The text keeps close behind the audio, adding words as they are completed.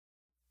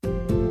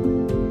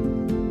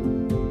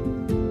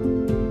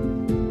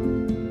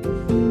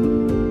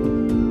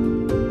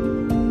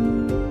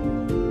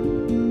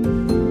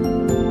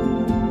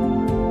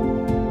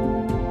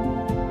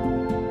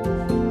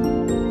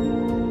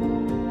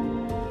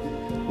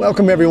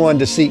Welcome everyone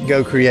to Seek,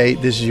 Go,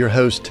 Create. This is your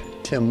host,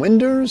 Tim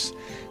Winders.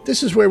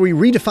 This is where we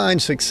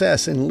redefine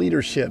success in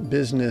leadership,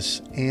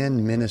 business,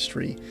 and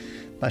ministry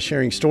by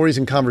sharing stories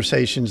and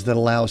conversations that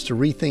allow us to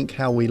rethink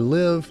how we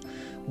live,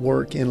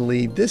 work, and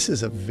lead. This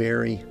is a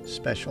very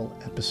special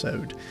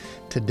episode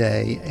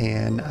today,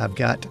 and I've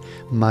got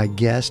my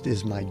guest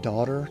is my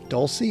daughter,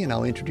 Dulcie, and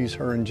I'll introduce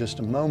her in just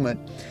a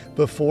moment.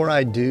 Before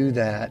I do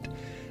that,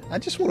 I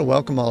just want to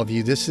welcome all of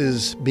you. This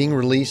is being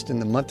released in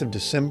the month of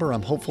December.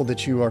 I'm hopeful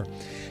that you are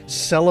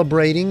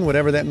celebrating,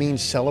 whatever that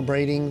means,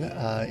 celebrating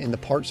in the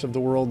parts of the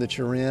world that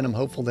you're in. I'm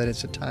hopeful that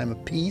it's a time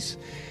of peace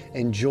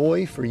and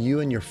joy for you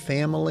and your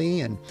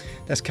family. And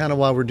that's kind of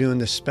why we're doing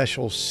this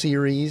special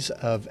series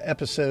of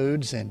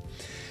episodes. And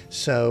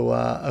so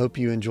I hope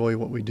you enjoy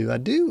what we do. I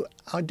do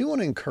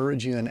want to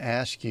encourage you and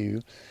ask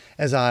you,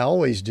 as I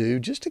always do,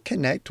 just to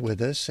connect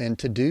with us. And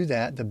to do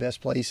that, the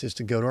best place is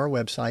to go to our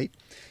website,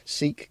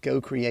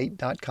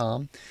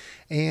 seekgocreate.com,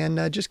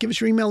 and just give us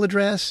your email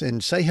address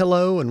and say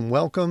hello and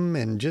welcome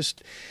and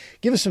just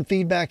give us some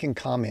feedback and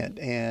comment.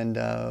 And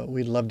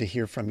we'd love to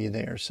hear from you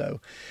there.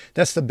 So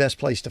that's the best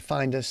place to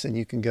find us. And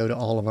you can go to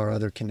all of our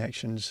other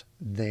connections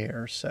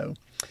there. So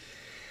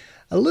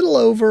a little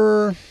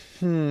over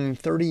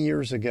 30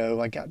 years ago,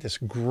 I got this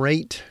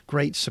great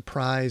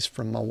surprise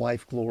from my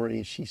wife,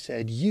 Glory. She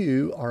said,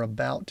 "You are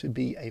about to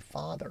be a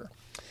father."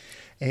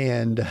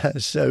 And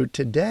so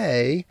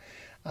today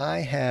I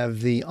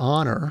have the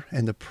honor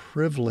and the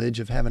privilege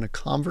of having a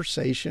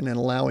conversation and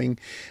allowing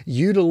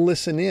you to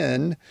listen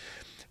in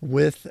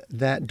with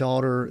that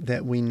daughter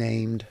that we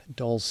named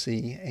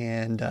Dulcie.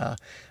 And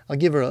I'll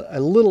give her a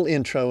little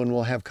intro and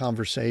we'll have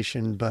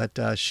conversation, but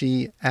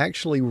she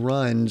actually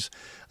runs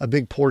a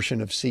big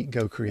portion of Seek,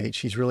 Go, Create.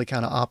 She's really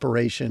kind of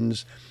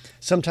operations.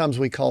 Sometimes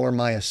we call her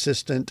my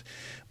assistant,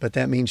 but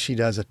that means she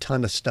does a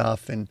ton of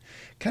stuff and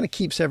kind of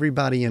keeps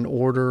everybody in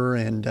order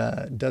and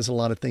does a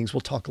lot of things. We'll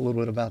talk a little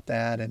bit about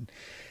that.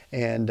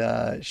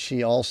 And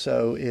she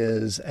also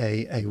is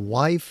a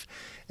wife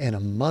and a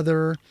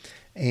mother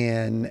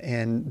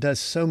and does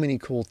so many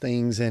cool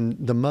things. And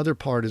the mother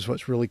part is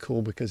what's really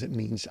cool because it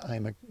means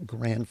I'm a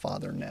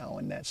grandfather now,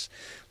 and that's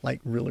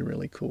like really,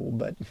 really cool.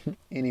 But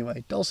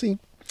anyway, Dulcie,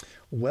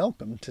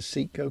 welcome to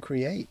Seek, Go,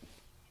 Create.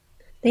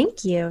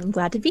 Thank you. I'm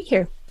glad to be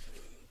here.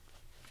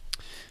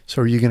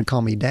 So are you going to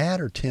call me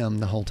Dad or Tim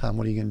the whole time?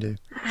 What are you going to do?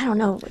 I don't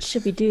know. What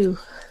should we do?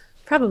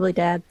 Probably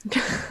Dad.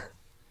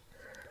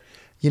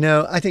 You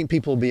know, I think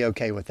people will be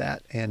okay with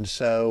that. And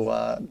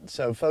so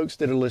folks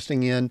that are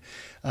listening in,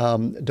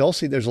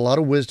 Dulcie, there's a lot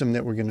of wisdom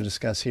that we're going to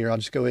discuss here. I'll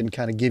just go ahead and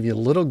kind of give you a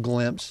little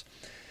glimpse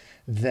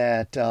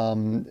that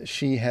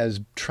she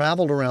has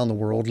traveled around the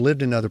world,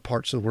 lived in other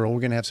parts of the world. We're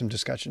going to have some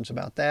discussions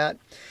about that.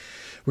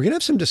 We're going to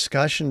have some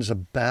discussions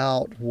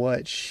about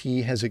what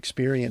she has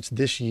experienced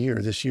this year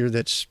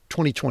that's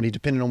 2020,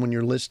 depending on when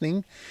you're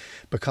listening,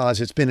 because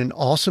it's been an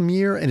awesome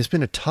year and it's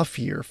been a tough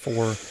year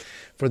for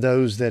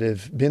those that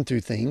have been through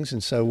things.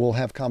 And so we'll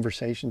have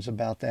conversations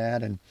about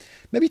that and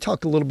maybe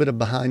talk a little bit of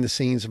behind the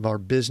scenes of our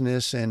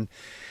business. And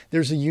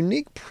there's a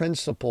unique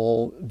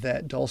principle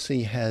that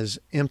Dulcie has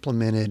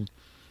implemented.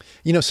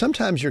 You know,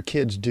 sometimes your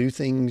kids do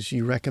things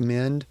you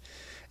recommend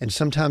and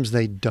sometimes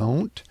they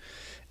don't.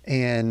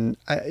 And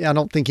I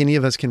don't think any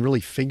of us can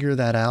really figure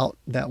that out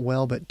that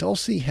well, but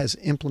Dulcie has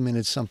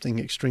implemented something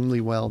extremely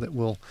well that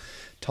we'll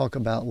talk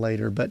about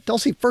later. But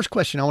Dulcie, first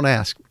question I want to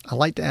ask, I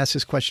like to ask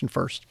this question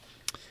first.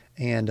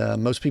 And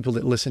most people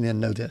that listen in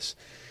know this.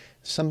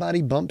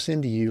 Somebody bumps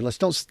into you. Let's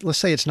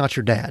say it's not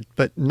your dad,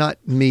 but not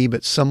me,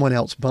 but someone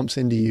else bumps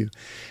into you,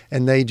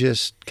 and they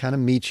just kind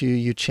of meet you.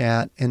 You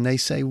chat, and they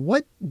say,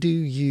 "What do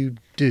you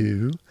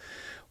do?"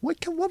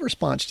 What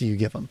response do you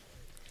give them?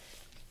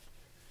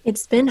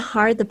 It's been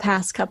hard the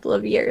past couple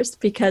of years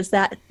because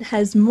that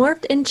has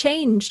morphed and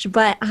changed,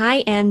 but I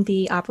am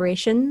the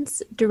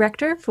operations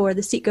director for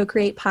the Seek, Go,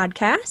 Create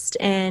podcast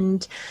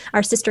and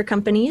our sister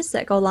companies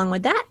that go along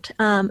with that.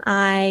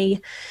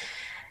 I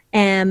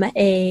am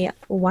a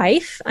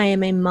wife. I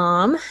am a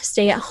mom,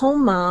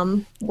 stay-at-home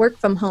mom,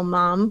 work-from-home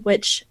mom,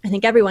 which I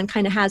think everyone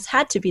kind of has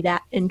had to be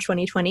that in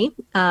 2020.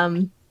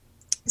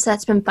 So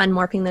that's been fun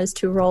morphing those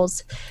two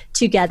roles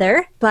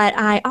together. But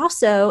I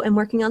also am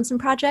working on some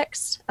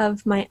projects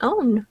of my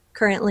own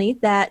currently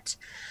that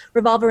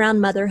revolve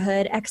around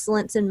motherhood,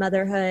 excellence in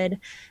motherhood,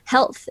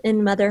 health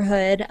in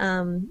motherhood.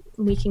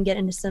 We can get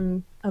into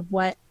some of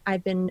what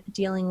I've been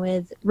dealing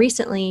with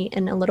recently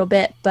in a little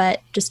bit,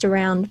 but just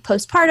around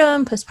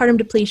postpartum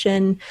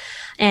depletion,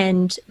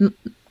 and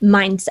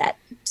mindset.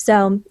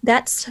 So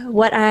that's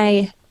what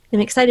I am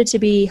excited to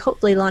be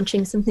hopefully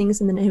launching some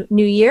things in the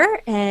new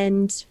year.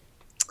 And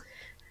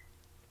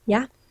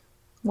yeah,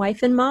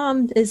 wife and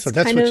mom is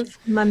kind of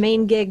my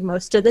main gig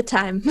most of the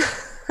time.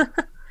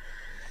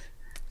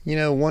 You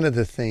know, one of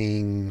the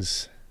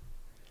things,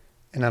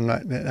 and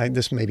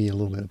this may be a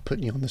little bit of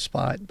putting you on the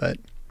spot, but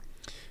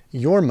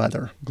your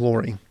mother,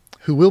 Glory,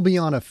 who will be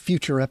on a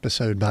future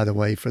episode, by the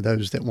way, for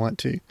those that want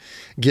to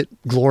get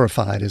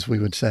glorified, as we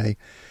would say,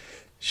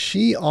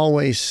 she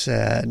always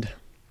said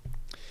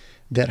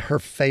that her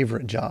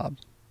favorite job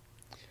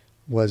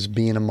was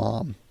being a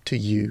mom to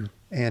you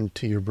and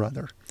to your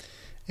brother.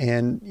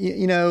 And,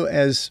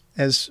 as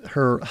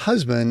her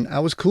husband, I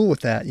was cool with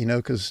that,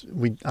 because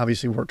we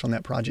obviously worked on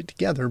that project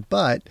together.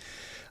 But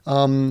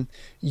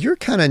you're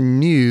kind of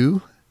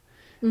new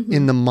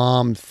in the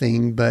mom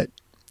thing, but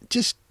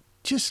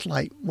just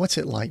like, what's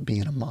it like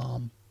being a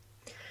mom?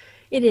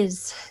 It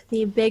is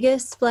the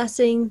biggest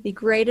blessing, the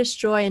greatest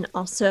joy, and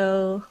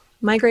also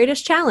my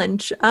greatest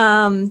challenge,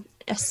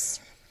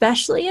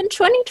 especially in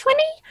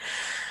 2020.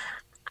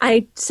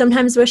 I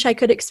sometimes wish I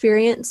could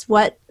experience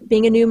what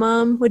being a new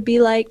mom would be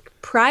like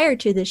prior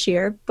to this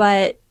year,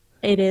 but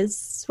it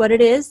is what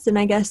it is. And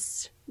I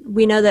guess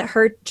we know that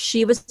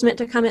she was meant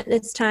to come at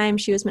this time.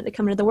 She was meant to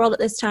come into the world at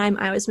this time.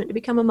 I was meant to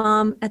become a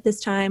mom at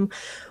this time.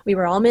 We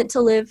were all meant to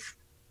live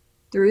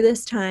through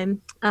this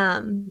time,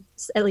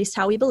 at least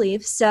how we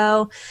believe.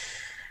 So,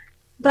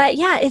 but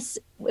yeah, it's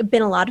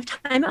been a lot of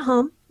time at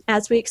home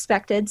as we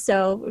expected.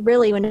 So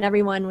really, when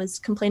everyone was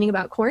complaining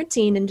about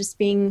quarantine and just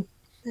being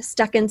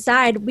stuck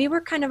inside, we were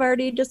kind of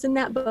already just in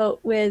that boat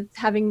with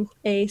having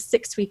a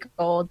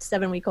 6-week-old,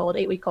 7-week-old,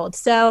 8-week-old.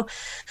 So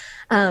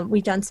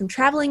we've done some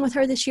traveling with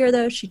her this year,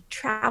 though. She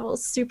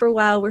travels super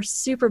well. We're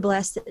super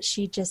blessed that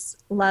she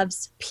just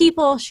loves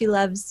people. She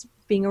loves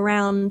being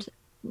around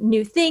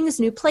new things,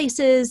 new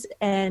places,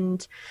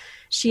 and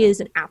she is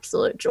an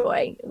absolute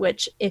joy,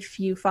 which if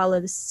you follow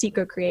the Seek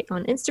Go Create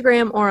on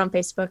Instagram or on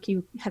Facebook,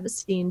 you have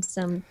seen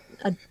some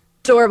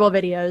adorable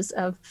videos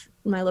of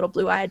my little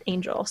blue-eyed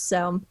angel.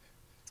 So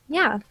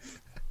yeah.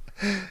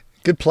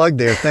 Good plug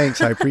there.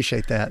 Thanks. I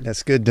appreciate that.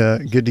 That's good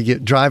to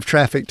drive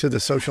traffic to the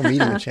social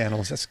media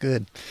channels. That's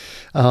good.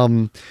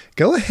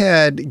 Go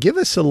ahead, give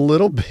us a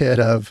little bit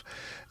of,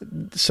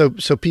 so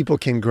people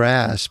can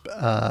grasp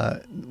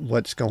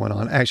what's going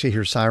on. I actually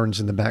hear sirens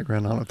in the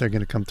background. I don't know if they're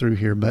going to come through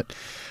here, but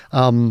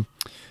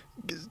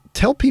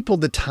tell people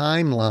the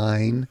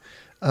timeline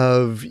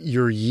of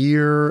your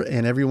year,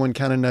 and everyone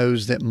kind of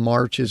knows that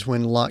March is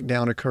when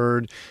lockdown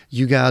occurred.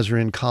 You guys are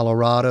in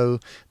Colorado.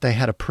 They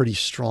had a pretty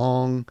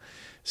strong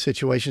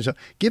situation. So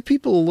give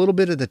people a little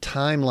bit of the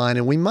timeline,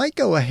 and we might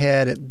go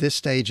ahead at this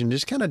stage and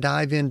just kind of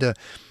dive into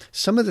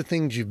some of the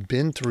things you've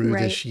been through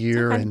this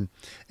year, and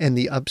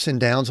the ups and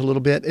downs a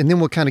little bit. And then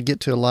we'll kind of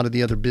get to a lot of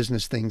the other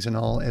business things and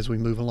all as we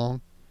move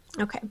along.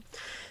 Okay.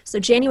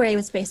 So January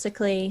was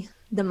basically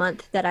the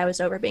month that I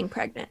was over being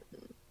pregnant.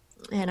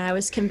 And I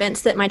was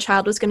convinced that my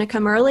child was going to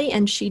come early,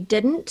 and she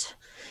didn't.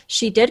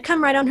 She did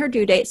come right on her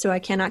due date, so I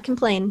cannot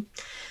complain.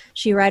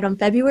 She arrived on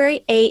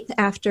February 8th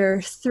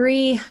after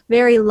 3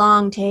 very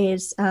long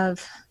days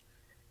of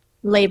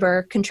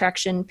labor,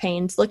 contraction,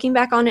 pains. Looking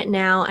back on it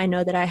now, I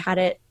know that I had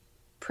it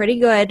pretty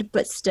good,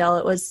 but still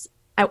it was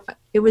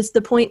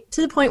the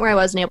point where I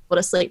wasn't able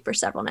to sleep for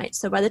several nights.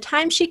 So by the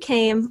time she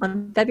came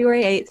on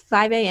February 8th,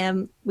 5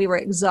 a.m., we were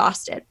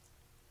exhausted.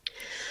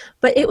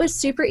 But it was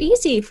super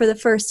easy for the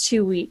first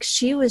 2 weeks.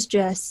 She was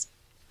just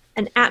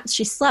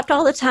she slept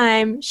all the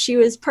time. She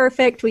was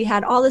perfect. We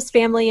had all this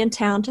family in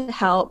town to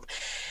help.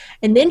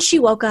 And then she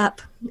woke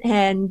up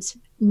and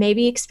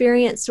maybe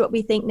experienced what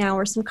we think now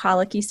were some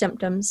colicky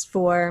symptoms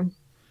for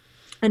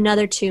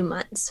another 2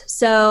 months.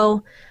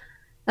 So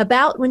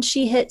about when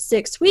she hit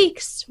 6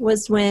 weeks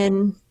was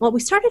when, we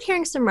started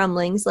hearing some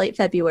rumblings late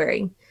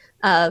February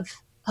of,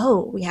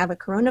 we have a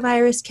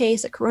coronavirus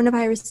case, a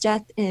coronavirus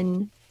death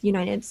in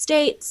United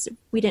States.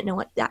 We didn't know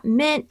what that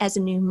meant. As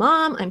a new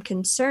mom, I'm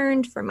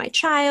concerned for my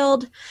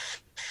child.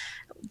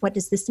 What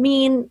does this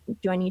mean?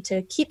 Do I need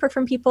to keep her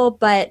from people?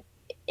 But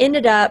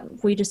ended up,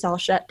 we just all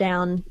shut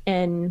down,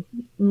 and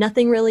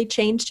nothing really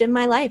changed in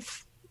my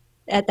life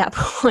at that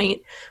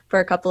point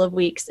for a couple of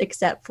weeks,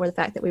 except for the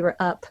fact that we were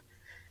up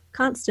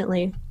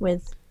constantly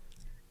with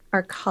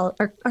our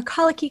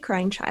colicky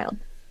crying child.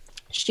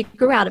 She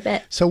grew out a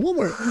bit. So we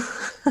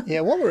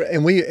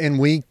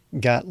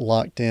got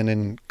locked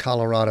in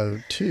Colorado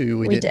too.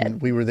 We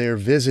did. We were there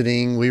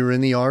visiting. We were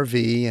in the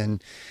RV,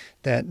 and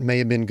that may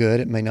have been good.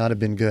 It may not have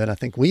been good. I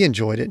think we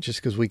enjoyed it just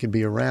because we could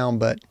be around.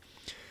 But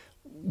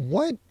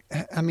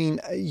I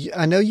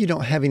know you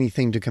don't have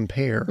anything to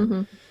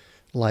compare,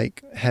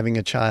 like having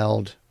a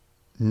child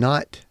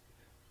not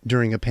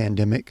during a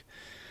pandemic,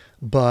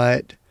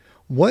 but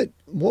what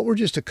were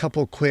just a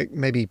couple quick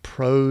maybe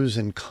pros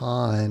and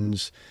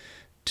cons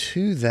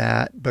to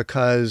that?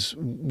 Because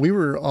we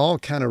were all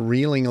kind of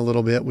reeling a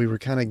little bit. We were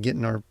kind of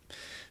getting our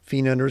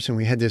feet under us, and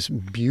we had this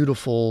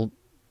beautiful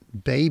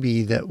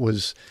baby that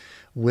was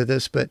with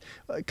us. But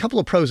a couple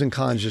of pros and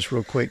cons just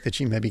real quick that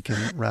you maybe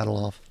can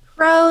rattle off.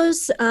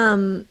 Pros,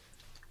 I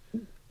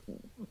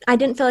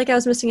didn't feel like I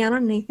was missing out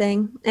on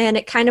anything. And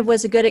it kind of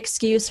was a good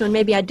excuse when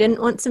maybe I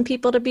didn't want some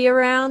people to be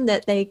around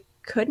that they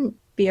couldn't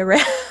be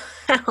around.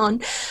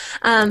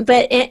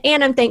 But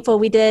I'm thankful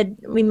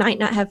we might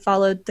not have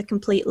followed the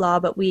complete law,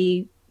 but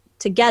we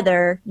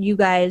together, you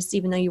guys,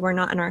 even though you were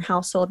not in our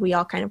household, we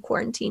all kind of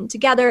quarantined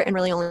together and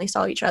really only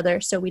saw each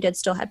other. So we did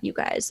still have you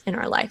guys in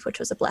our life, which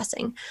was a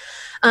blessing.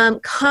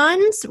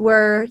 Cons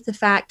were the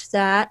fact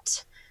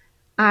that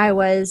I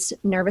was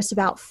nervous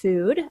about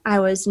food. I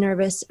was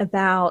nervous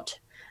about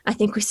I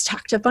think we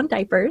stocked up on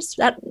diapers.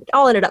 That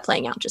all ended up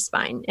playing out just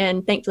fine.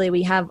 And thankfully,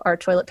 we have our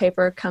toilet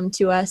paper come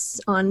to us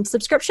on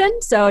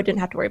subscription, so I didn't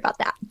have to worry about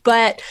that.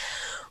 But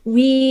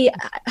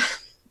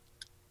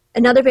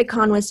another big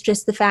con was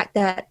just the fact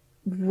that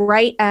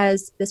right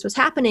as this was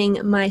happening,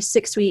 my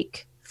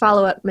 6-week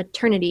follow-up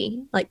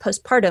maternity, like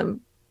postpartum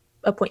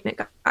appointment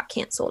got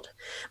canceled,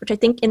 which I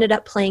think ended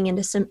up playing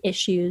into some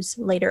issues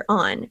later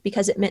on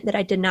because it meant that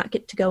I did not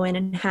get to go in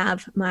and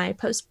have my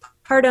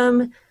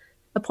postpartum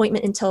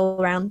appointment until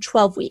around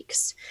 12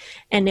 weeks.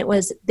 And it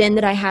was then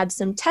that I had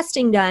some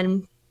testing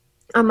done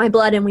on my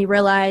blood, and we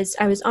realized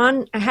I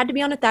had to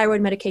be on a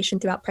thyroid medication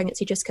throughout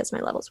pregnancy just because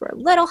my levels were a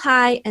little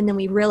high. And then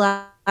we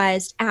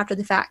realized after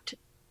the fact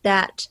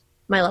that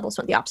my levels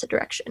went the opposite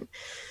direction.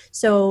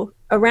 So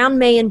around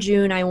May and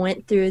June, I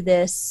went through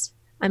this,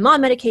 I'm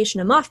on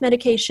medication, I'm off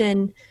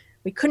medication.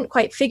 We couldn't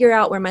quite figure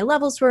out where my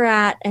levels were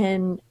at.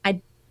 And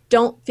I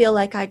don't feel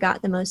like I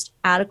got the most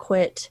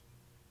adequate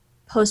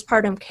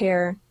postpartum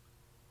care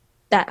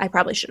that I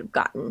probably should have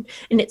gotten.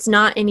 And it's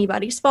not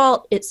anybody's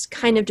fault. It's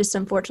kind of just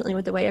unfortunately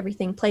with the way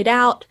everything played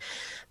out.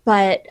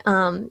 But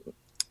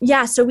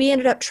so we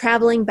ended up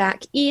traveling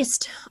back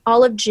east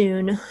all of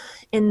June.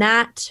 And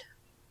that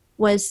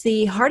was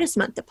the hardest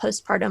month of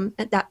postpartum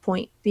at that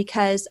point,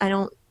 because I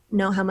don't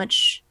know how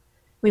much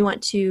we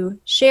want to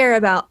share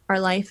about our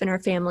life and our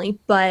family,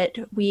 but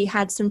we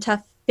had some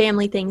tough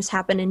family things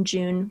happen in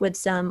June with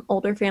some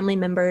older family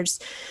members,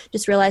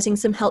 just realizing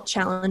some health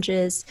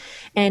challenges,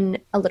 and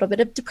a little bit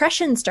of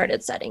depression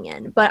started setting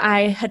in. But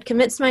I had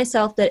convinced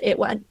myself that it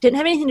didn't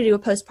have anything to do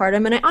with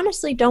postpartum, and I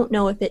honestly don't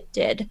know if it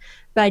did,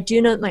 but I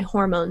do know that my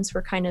hormones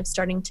were kind of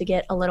starting to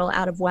get a little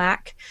out of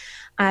whack.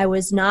 I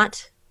was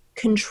not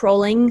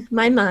controlling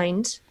my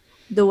mind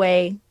the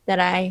way that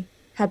I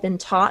had been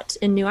taught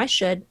and knew I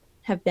should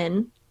have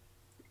been,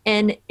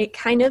 and it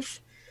kind of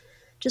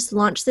just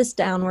launched this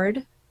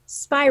downward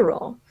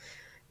spiral.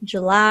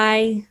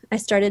 July, I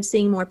started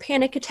seeing more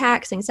panic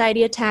attacks,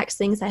 anxiety attacks,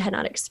 things I had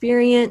not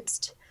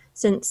experienced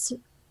since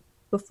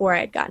before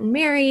I had gotten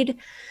married.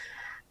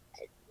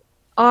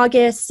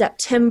 August,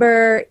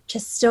 September,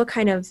 just still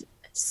kind of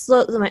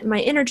slow.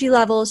 My energy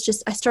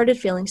levels, I started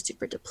feeling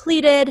super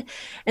depleted.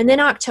 And then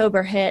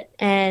October hit,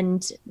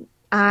 and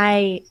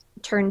I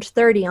turned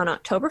 30 on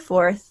October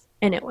 4th,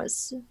 and it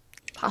was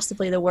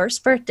possibly the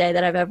worst birthday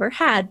that I've ever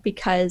had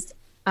because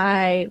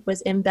I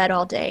was in bed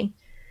all day,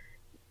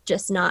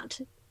 just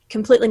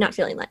completely not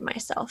feeling like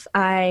myself.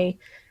 I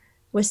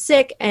was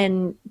sick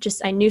and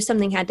I knew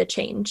something had to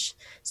change.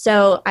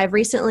 So I've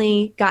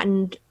recently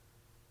gotten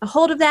a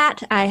hold of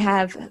that. I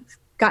have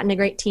gotten a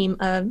great team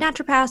of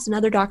naturopaths and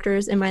other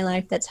doctors in my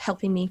life that's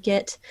helping me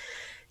get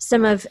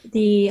some of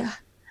the,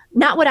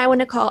 not what I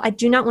want to call, I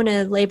do not want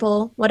to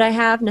label what I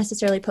have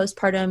necessarily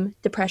postpartum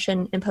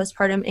depression and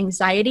postpartum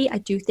anxiety. I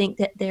do think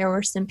that there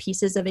were some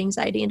pieces of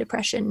anxiety and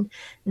depression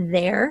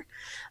there.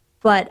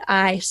 But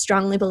I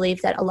strongly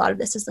believe that a lot of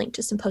this is linked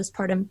to some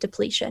postpartum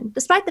depletion.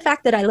 Despite the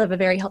fact that I live a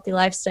very healthy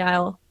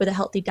lifestyle with a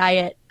healthy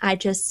diet, I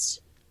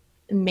just,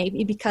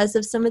 maybe because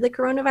of some of the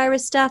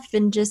coronavirus stuff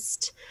and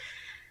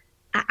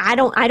I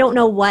don't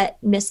know what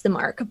missed the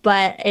mark,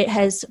 but it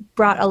has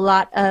brought a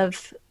lot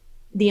of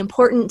the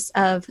importance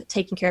of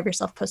taking care of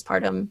yourself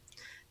postpartum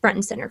front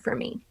and center for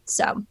me.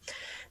 So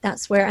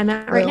that's where I'm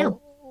at right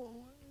now.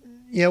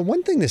 Yeah,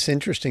 one thing that's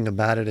interesting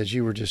about it, as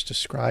you were just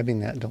describing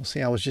that,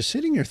 Dulcie, I was just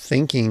sitting here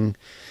thinking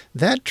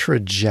that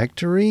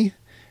trajectory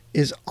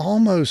is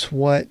almost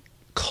what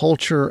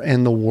culture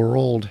and the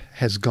world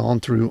has gone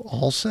through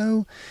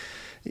also.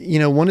 You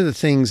know, one of the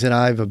things that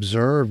I've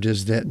observed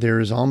is that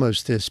there is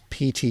almost this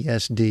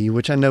PTSD,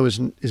 which I know is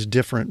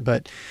different,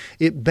 but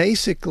it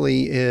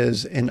basically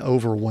is an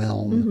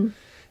overwhelm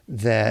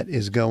that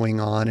is going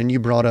on. And you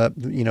brought up,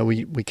 you know,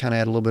 we kind of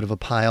had a little bit of a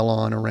pile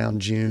on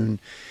around June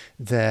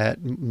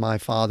that my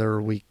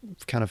father, we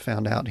kind of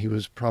found out he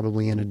was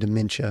probably in a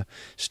dementia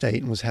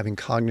state and was having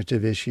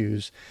cognitive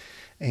issues.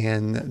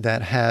 And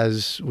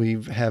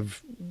we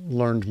have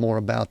learned more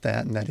about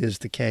that, and that is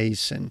the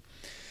case. And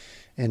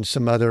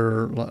some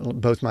other,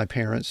 both my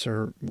parents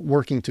are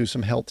working through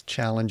some health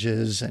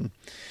challenges, and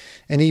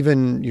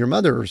even your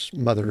mother's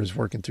mother is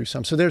working through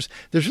some. So there's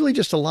really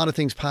just a lot of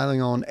things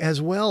piling on,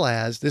 as well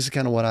as, this is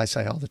kind of what I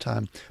say all the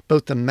time,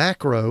 both the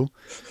macro,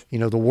 you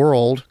know, the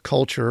world,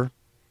 culture,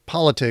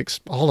 politics,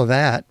 all of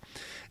that.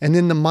 And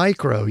then the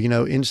micro, you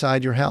know,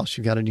 inside your house,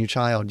 you've got a new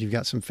child, you've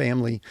got some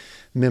family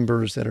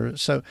members that are,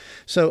 so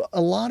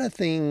a lot of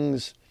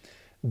things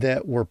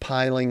that were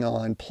piling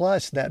on,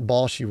 plus that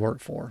boss you work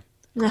for.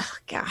 Oh,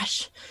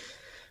 gosh.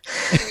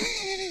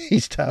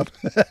 He's tough.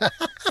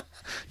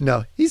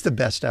 No, he's the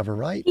best ever,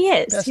 right? He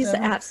is. Best he's ever?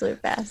 The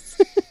absolute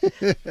best.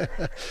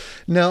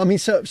 No, I mean,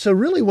 so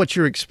really what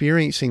you're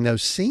experiencing, though,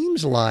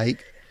 seems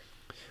like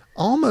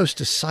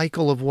almost a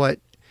cycle of what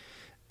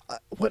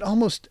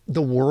almost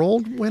the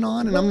world went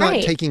on. And I'm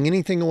not taking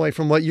anything away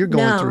from what you're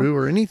going through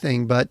or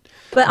anything, but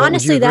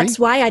honestly, that's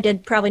why I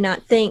did probably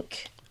not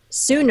think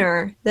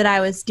sooner that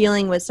I was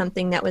dealing with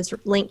something that was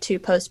linked to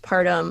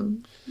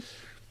postpartum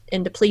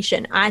in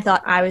depletion. I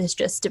thought I was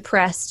just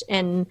depressed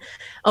and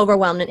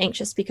overwhelmed and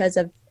anxious because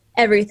of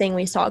everything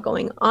we saw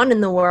going on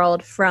in the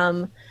world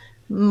from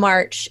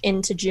March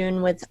into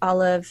June with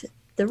all of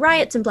the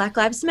riots and Black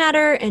Lives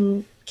Matter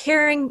and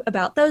caring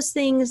about those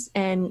things.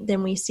 And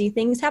then we see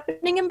things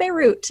happening in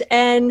Beirut,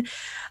 and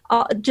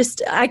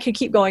I could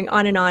keep going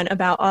on and on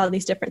about all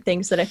these different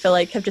things that I feel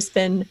like have just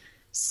been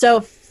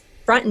so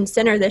front and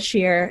center this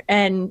year.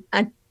 And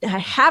I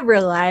have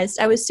realized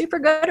I was super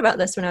good about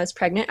this when I was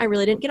pregnant. I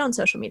really didn't get on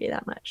social media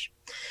that much.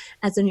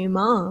 As a new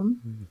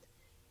mom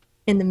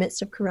in the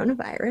midst of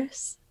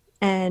coronavirus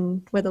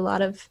and with a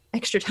lot of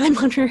extra time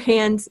on your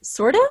hands,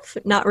 sort of,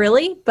 not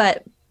really,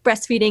 but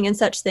breastfeeding and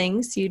such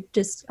things, you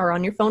just are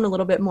on your phone a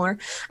little bit more.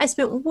 I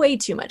spent way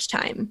too much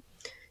time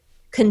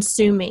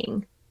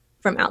consuming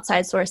from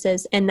outside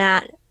sources, and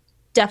that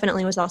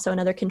definitely was also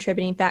another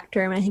contributing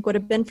factor, and I think would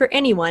have been for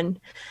anyone.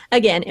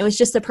 Again, it was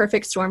just a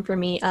perfect storm for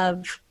me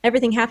of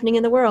everything happening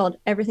in the world,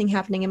 everything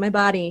happening in my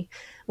body,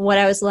 what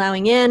I was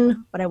allowing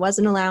in, what I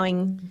wasn't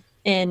allowing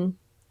in.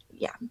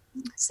 Yeah.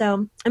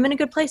 So I'm in a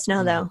good place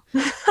now, though.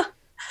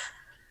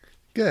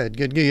 Good.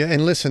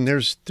 And listen,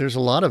 there's a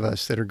lot of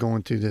us that are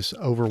going through this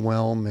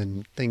overwhelm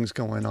and things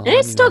going on. And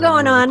it's still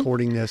going on.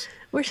 Recording this.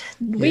 We're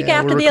week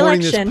after the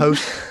election.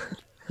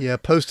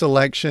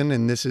 Post-election,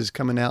 and this is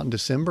coming out in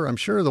December. I'm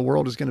sure the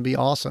world is going to be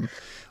awesome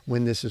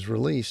when this is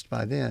released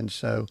by then.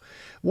 So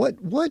what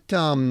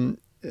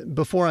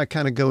before I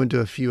kind of go into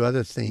a few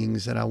other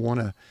things that I want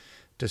to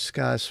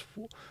discuss,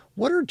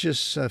 what are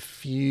just a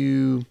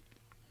few,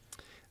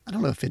 I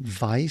don't know if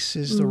advice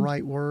is the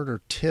right word,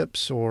 or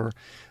tips, or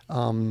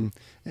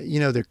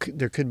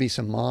there could be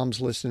some moms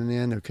listening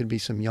in. There could be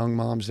some young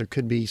moms. There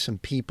could be some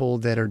people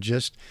that have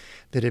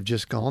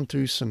just gone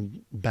through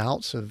some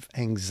bouts of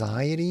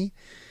anxiety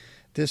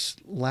this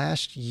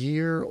last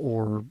year,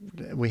 or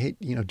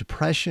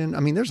depression.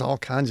 I mean, there's all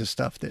kinds of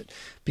stuff that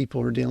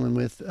people are dealing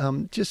with.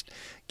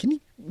 Can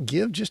you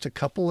give just a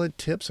couple of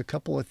tips, a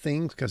couple of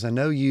things? Because I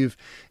know you've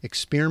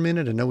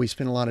experimented. I know we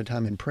spent a lot of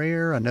time in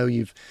prayer. I know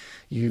you've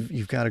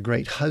got a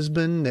great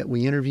husband that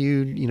we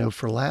interviewed,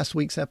 for last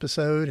week's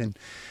episode and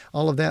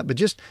all of that. But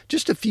just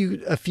a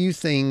few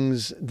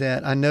things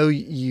that I know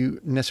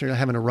you necessarily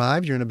haven't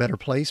arrived. You're in a better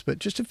place, but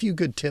just a few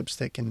good tips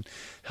that can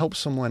help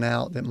someone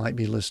out that might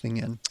be listening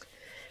in.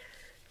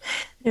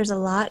 There's a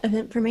lot of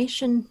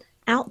information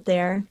out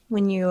there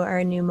when you are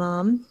a new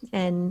mom,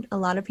 and a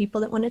lot of people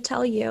that want to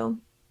tell you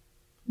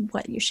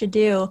what you should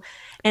do.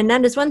 And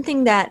that is one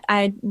thing that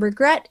I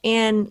regret,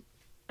 and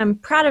I'm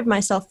proud of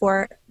myself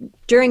for.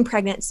 During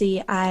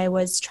pregnancy, I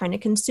was trying to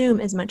consume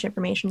as much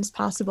information as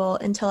possible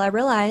until I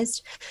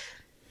realized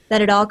that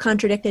it all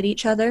contradicted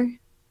each other.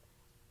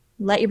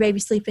 Let your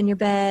baby sleep in your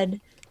bed.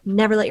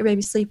 Never let your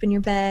baby sleep in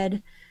your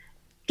bed.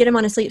 Get him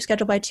on a sleep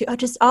schedule by 2.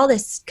 Just all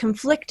this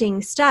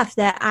conflicting stuff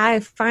that I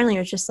finally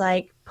was just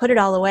like, put it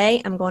all away.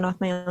 I'm going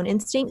off my own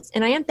instincts.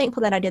 And I am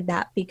thankful that I did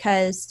that,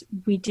 because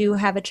we do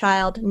have a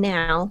child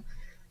now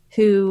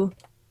who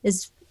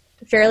is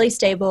fairly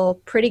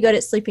stable, pretty good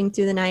at sleeping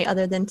through the night,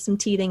 other than some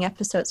teething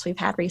episodes we've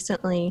had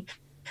recently.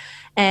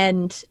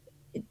 And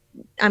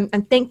I'm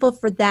thankful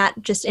for that,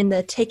 just in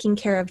the taking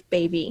care of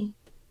baby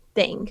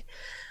thing.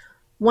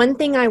 One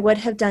thing I would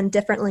have done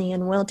differently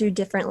and will do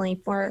differently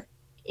for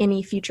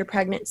any future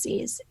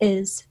pregnancies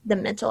is the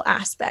mental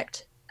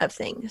aspect of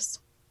things.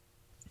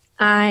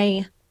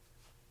 I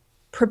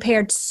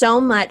prepared so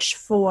much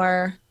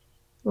for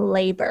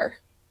labor,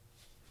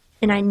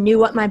 and I knew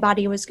what my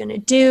body was going to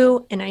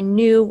do, and I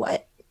knew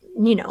what,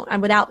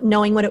 without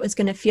knowing what it was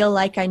going to feel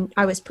like,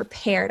 I was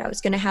prepared. I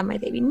was going to have my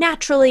baby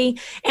naturally,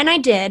 and I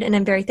did, and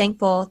I'm very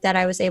thankful that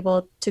I was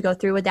able to go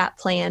through with that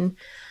plan.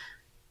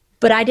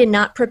 But I did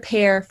not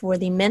prepare for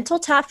the mental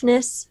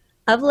toughness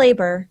of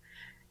labor,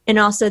 and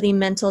also the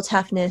mental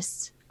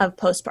toughness of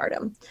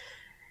postpartum.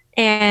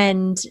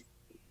 And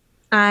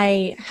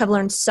I have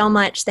learned so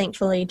much,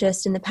 thankfully,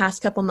 just in the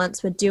past couple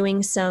months with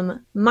doing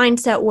some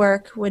mindset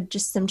work, with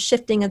just some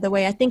shifting of the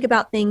way I think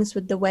about things,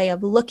 with the way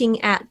of looking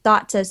at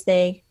thoughts as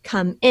they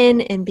come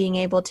in and being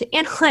able to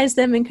analyze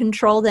them and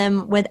control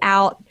them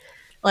without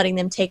letting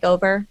them take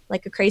over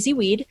like a crazy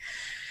weed.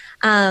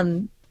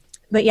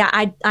 But yeah,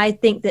 I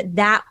think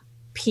that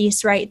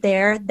piece right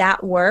there,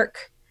 that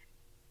work,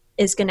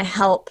 is going to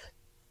help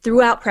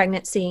throughout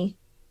pregnancy,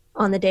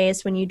 on the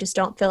days when you just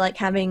don't feel like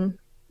having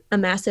a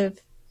massive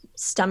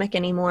stomach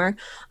anymore,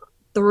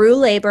 through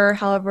labor,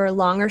 however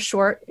long or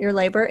short your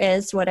labor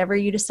is, whatever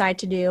you decide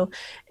to do,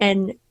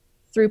 and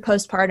through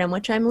postpartum,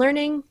 which I'm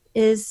learning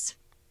is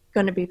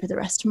going to be for the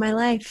rest of my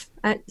life.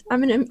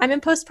 I'm in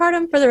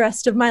postpartum for the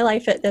rest of my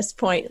life at this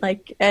point.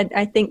 And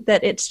I think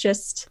that it's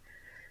just,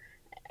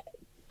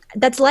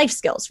 that's life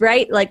skills,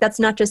 right? Like, that's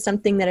not just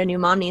something that a new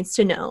mom needs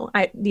to know.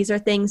 These are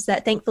things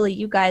that thankfully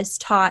you guys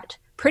taught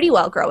pretty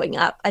well growing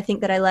up. I think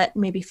that I let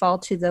maybe fall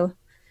to the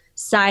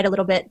side a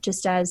little bit,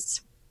 just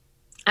as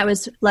I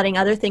was letting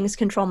other things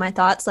control my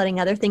thoughts, letting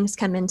other things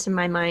come into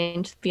my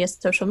mind via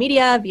social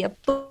media, via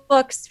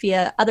books,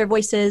 via other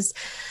voices.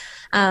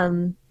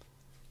 But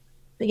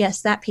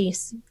yes, that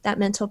piece, that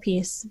mental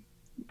piece,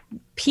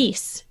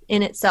 peace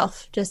in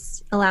itself,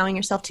 just allowing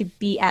yourself to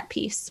be at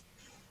peace.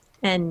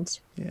 And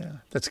yeah,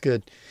 that's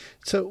good.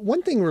 So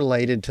one thing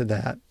related to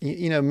that,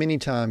 many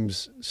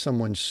times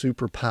someone's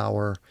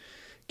superpower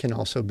can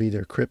also be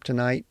their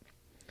kryptonite.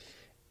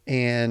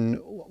 And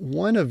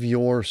one of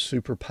your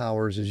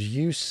superpowers is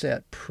you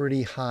set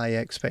pretty high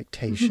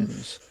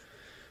expectations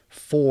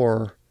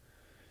for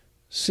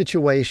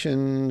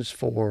situations,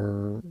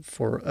 for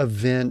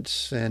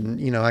events.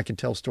 And, I could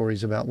tell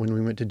stories about when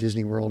we went to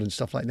Disney World and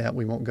stuff like that.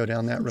 We won't go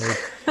down that road.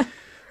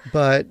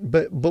 But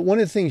one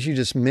of the things you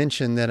just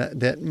mentioned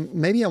that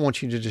maybe I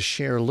want you to just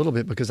share a little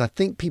bit, because I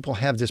think people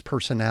have this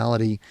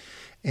personality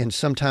and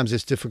sometimes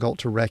it's difficult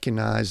to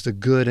recognize the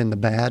good and the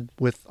bad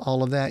with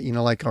all of that.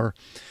 Like an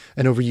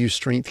overused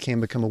strength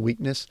can become a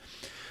weakness.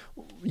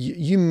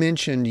 You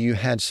mentioned you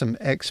had some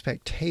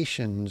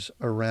expectations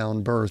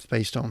around birth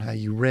based on how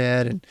you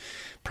read, and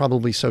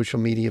probably social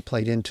media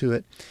played into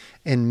it.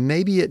 And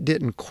maybe it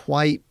didn't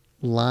quite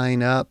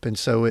line up. And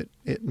so it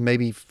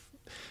maybe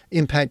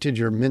impacted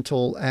your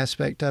mental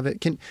aspect of it.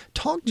 Can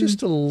talk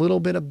just a little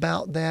bit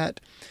about that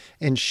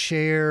and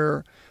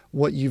share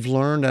what you've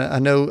learned. I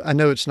know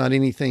it's not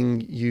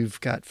anything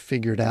you've got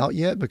figured out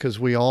yet, because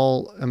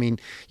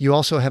you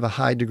also have a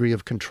high degree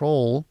of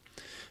control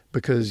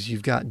because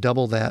you've got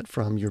double that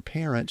from your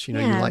parents. You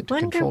like to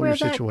control your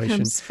situation.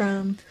 Comes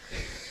from.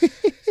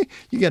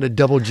 You got a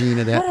double gene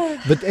of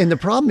that. And the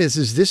problem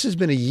is this has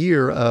been a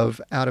year of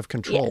out of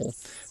control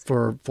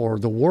for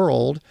the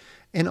world,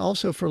 and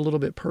also for a little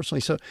bit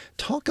personally. So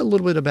talk a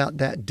little bit about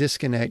that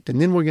disconnect,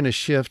 and then we're going to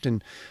shift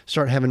and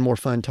start having more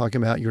fun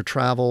talking about your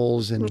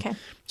travels and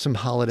some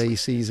holiday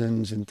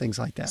seasons and things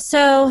like that.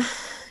 So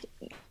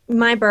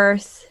my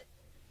birth,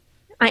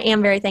 I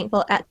am very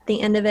thankful. At the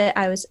end of it,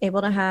 I was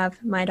able to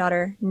have my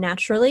daughter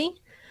naturally.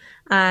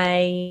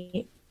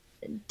 I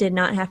did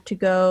not have to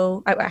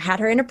go. I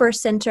had her in a birth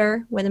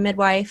center with a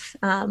midwife.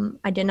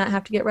 I did not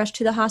have to get rushed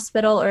to the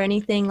hospital or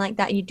anything like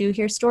that. You do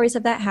hear stories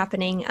of that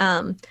happening.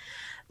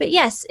 But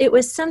yes, it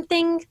was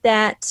something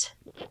that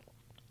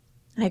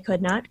I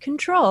could not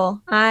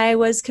control. I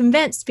was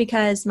convinced,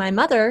 because my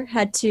mother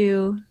had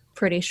 2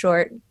 pretty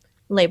short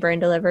labor and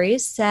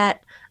deliveries,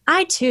 that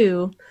I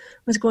too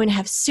was going to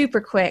have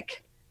super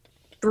quick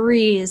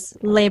breeze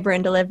labor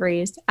and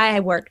deliveries.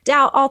 I worked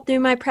out all through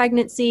my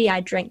pregnancy.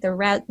 I drank the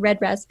red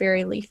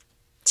raspberry leaf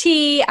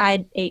tea.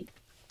 I ate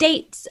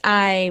dates.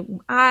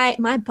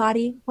 My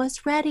body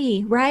was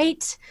ready,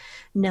 right?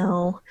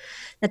 No,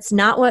 that's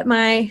not what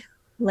my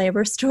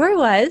labor story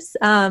was.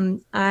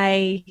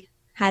 I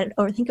had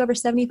over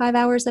 75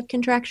 hours of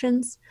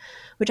contractions,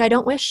 which I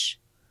don't wish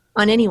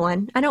on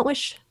anyone. I don't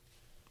wish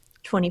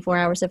 24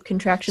 hours of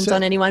contractions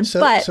on anyone.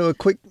 So a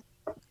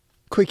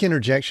quick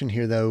interjection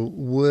here, though.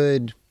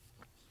 Would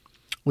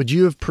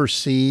you have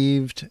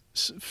perceived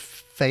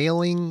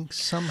failing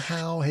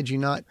somehow had you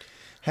not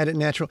had it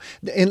natural?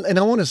 And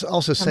I want to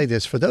also say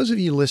this, for those of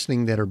you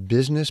listening that are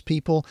business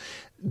people,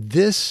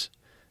 this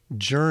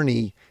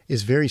journey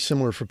is very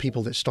similar for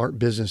people that start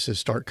businesses,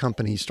 start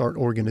companies, start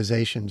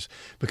organizations,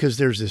 because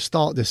there's this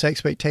thought, this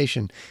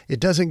expectation. It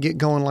doesn't get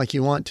going like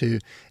you want to.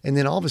 And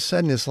then all of a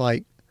sudden it's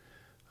like,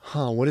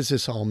 what does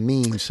this all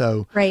mean?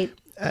 So right.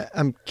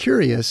 I'm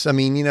curious. I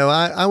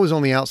was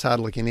on the outside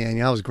looking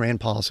in. I was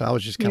grandpa, so I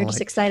was just kind of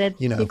like, excited.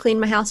 You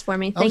cleaned my house for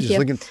me. Thank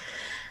you.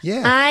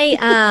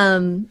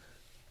 Yeah.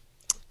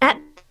 At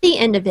the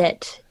end of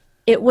it,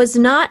 it was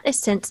not a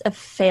sense of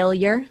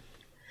failure,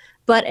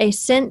 but a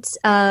sense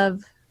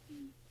of,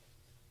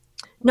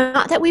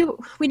 not that we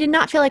did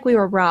not feel like we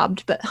were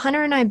robbed, but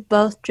Hunter and I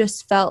both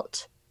just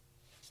felt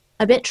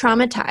a bit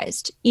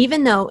traumatized,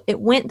 even though it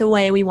went the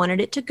way we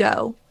wanted it to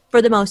go.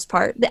 For the most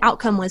part, the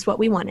outcome was what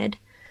we wanted.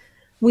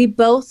 We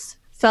both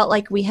felt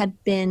like we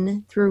had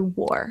been through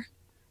war.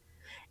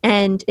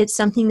 And it's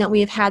something that we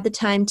have had the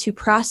time to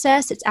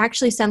process. It's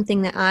actually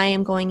something that I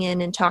am going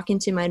in and talking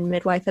to my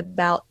midwife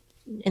about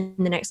in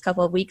the next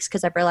couple of weeks,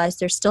 because I've realized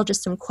there's still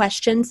just some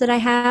questions that I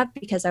have,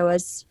 because I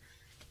was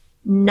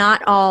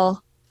not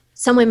all,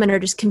 some women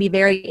can be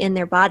very in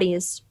their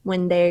bodies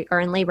when they are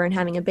in labor and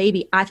having a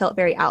baby. I felt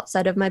very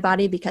outside of my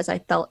body because I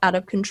felt out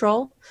of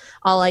control.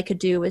 All I could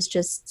do was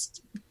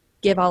just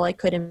give all I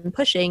could in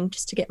pushing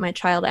just to get my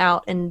child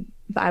out.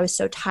 But I was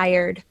so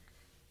tired.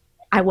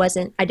 I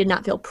did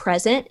not feel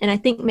present. And I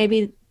think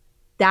maybe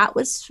that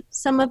was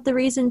some of the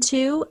reason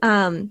too.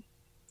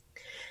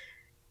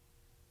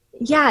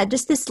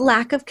 Just this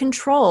lack of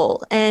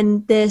control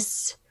and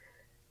this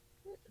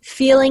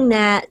feeling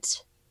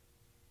that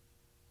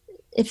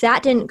if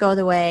that didn't go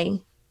the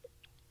way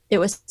it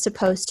was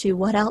supposed to,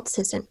 what else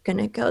isn't going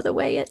to go the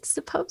way it's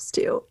supposed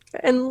to?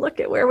 And look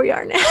at where we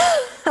are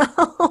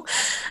now.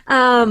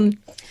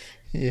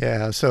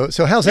 Yeah. So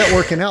how's that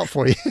working out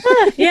for you?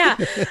 Yeah.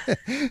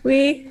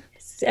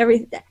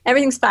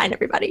 Everything's fine,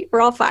 everybody. We're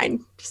all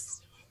fine.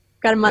 Just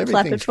got a month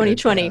left of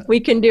 2020. Good. We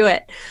can do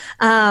it.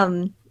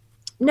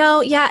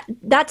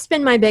 That's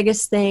been my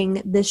biggest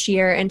thing this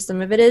year. And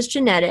some of it is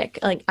genetic.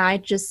 Like I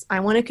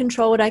want to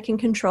control what I can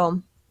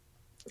control.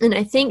 And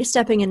I think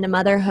stepping into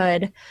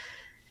motherhood,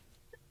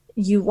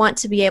 you want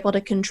to be able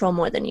to control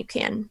more than you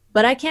can.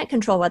 But I can't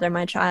control whether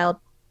my child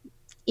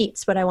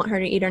eats what I want her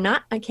to eat or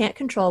not. I can't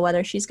control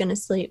whether she's going to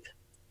sleep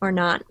or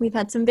not. We've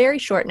had some very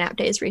short nap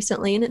days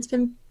recently, and it's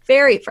been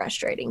very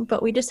frustrating,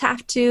 but we just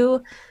have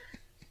to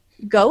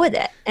go with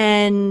it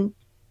and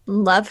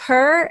love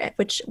her,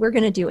 which we're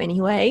going to do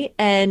anyway,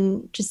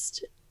 and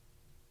just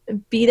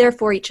be there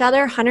for each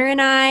other, Hunter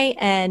and I,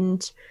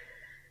 and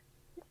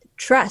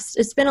trust.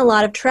 It's been a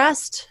lot of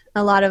trust,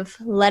 a lot of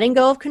letting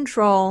go of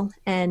control,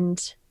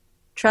 and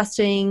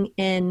trusting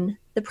in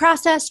the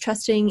process,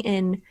 trusting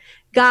in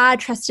God,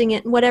 trusting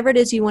in whatever it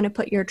is you want to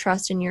put your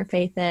trust and your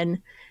faith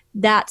in.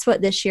 That's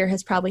what this year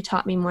has probably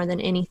taught me more than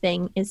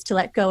anything, is to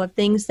let go of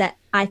things that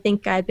I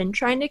think I've been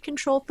trying to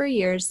control for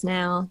years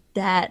now,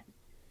 that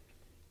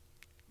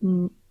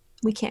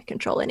we can't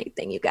control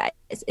anything, you guys,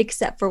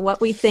 except for what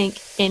we think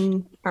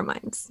in our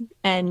minds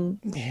and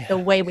the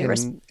way we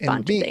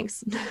respond to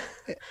things.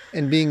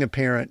 And being a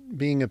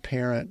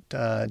parent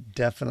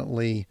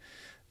definitely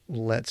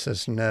lets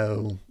us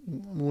know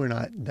we're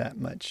not that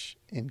much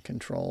in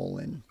control.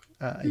 And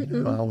you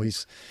know,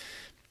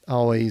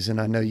 always, and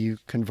I know you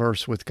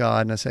converse with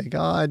God, and I say,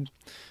 God,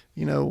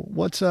 you know,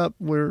 what's up?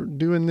 We're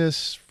doing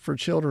this for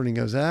children. He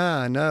goes,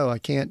 I know, I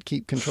can't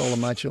keep control of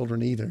my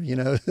children either. You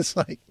know, it's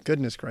like,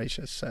 goodness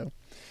gracious. So,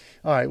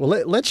 all right, well,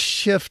 let's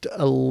shift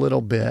a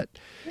little bit.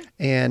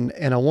 And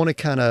I want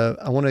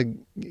to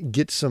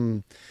get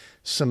some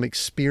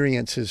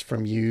experiences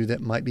from you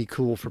that might be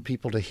cool for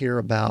people to hear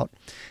about,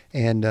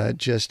 and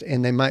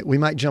we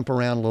might jump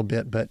around a little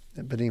bit, but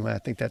anyway, I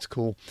think that's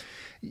cool.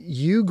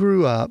 You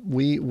grew up,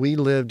 we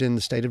lived in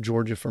the state of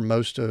Georgia for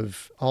most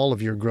of all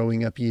of your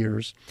growing up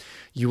years.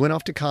 You went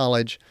off to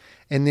college,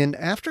 and then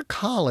after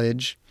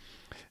college,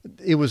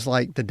 it was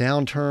like the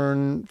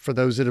downturn. For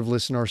those that have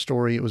listened to our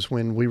story, it was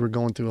when we were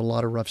going through a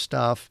lot of rough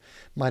stuff.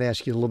 Might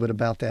ask you a little bit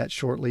about that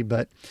shortly,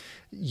 but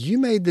you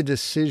made the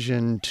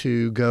decision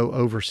to go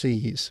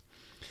overseas.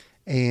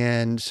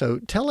 And so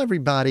tell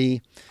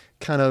everybody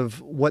kind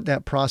of what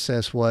that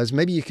process was.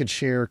 Maybe you could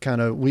share kind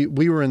of, we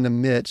were in the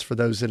midst, for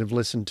those that have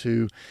listened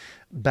to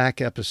back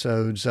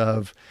episodes,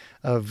 of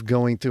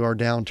going through our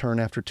downturn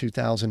after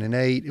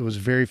 2008. It was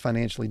very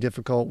financially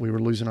difficult. We were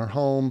losing our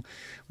home.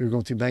 We were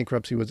going through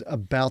bankruptcy. It was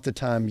about the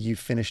time you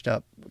finished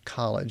up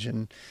college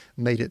and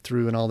made it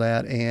through and all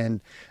that.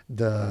 And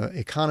the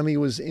economy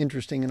was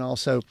interesting. And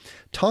also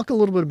talk a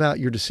little bit about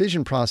your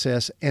decision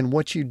process and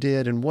what you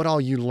did and what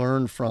all you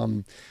learned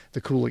from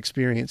the cool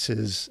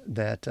experiences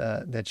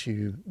that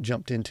you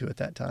jumped into at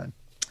that time.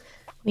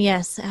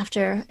 Yes.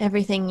 After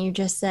everything you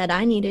just said,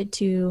 I needed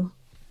to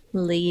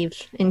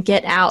leave and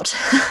get out.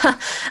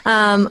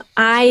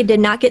 I did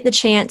not get the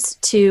chance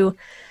to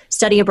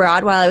study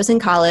abroad while I was in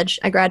college.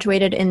 I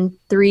graduated in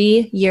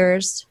 3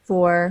 years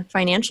for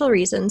financial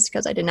reasons,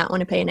 because I did not want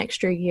to pay an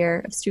extra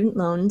year of student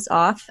loans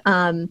off.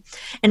 And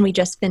we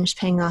just finished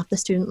paying off the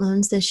student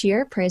loans this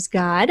year, praise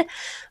God.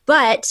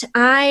 But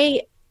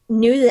I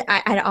knew that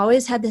I'd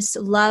always had this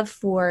love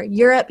for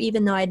Europe,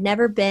 even though I'd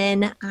never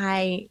been.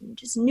 I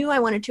just knew I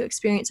wanted to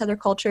experience other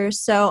cultures.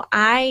 So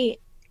I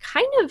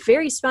kind of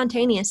very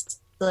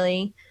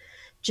spontaneously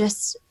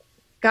just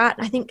got,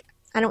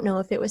 I don't know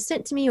if it was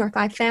sent to me or if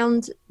I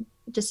found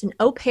just an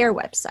au pair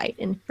website.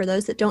 And for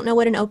those that don't know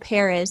what an au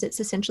pair is,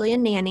 it's essentially a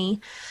nanny.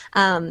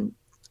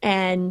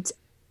 And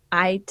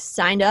I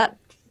signed up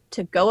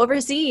to go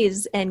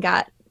overseas and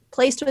got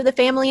placed with a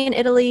family in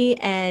Italy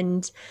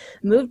and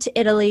moved to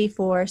Italy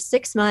for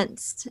 6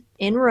 months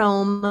in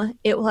Rome.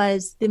 It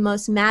was the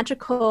most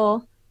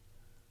magical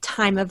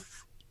time of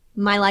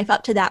my life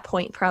up to that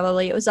point,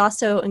 probably. It was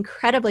also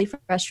incredibly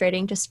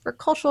frustrating, just for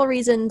cultural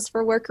reasons,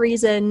 for work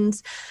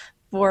reasons,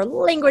 for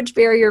language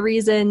barrier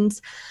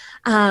reasons.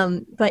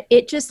 But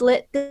it just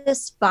lit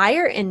this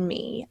fire in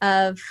me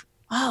of,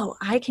 oh,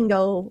 I can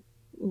go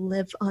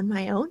live on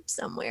my own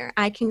somewhere.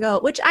 I can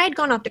go, which I had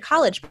gone off to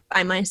college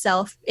by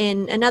myself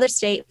in another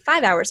state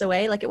 5 hours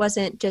away. Like, it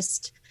wasn't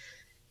just,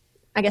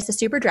 I guess, a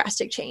super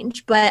drastic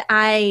change, but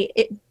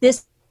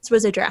this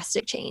was a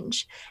drastic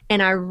change.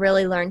 And I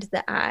really learned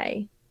that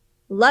I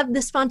loved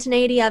the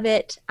spontaneity of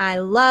it. I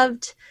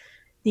loved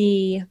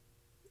the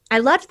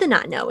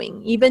not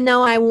knowing, even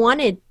though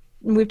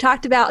we've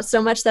talked about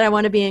so much that I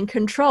want to be in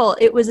control.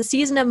 It was a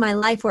season of my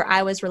life where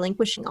I was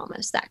relinquishing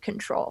almost that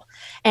control.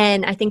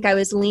 And I think I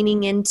was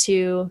leaning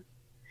into,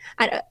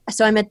 I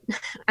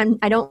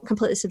don't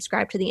completely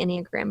subscribe to the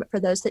Enneagram, but for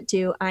those that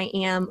do, I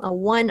am a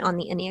 1 on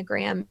the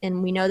Enneagram.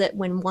 And we know that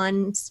when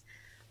ones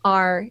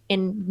are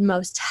in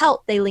most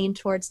health, they lean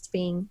towards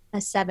being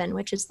a 7,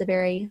 which is the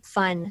very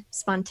fun,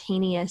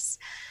 spontaneous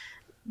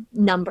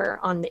number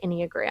on the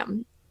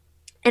Enneagram.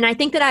 And I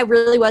think that I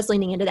really was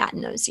leaning into that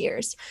in those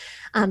years.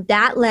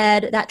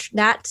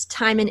 That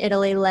time in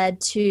Italy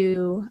led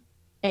to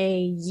a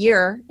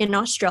year in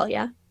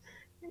Australia,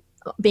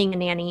 being a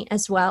nanny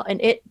as well.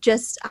 And it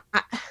just,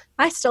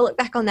 I still look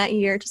back on that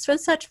year just with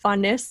such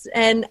fondness.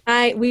 And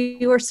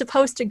we were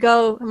supposed to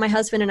go, my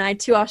husband and I,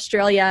 to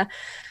Australia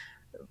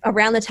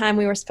around the time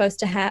we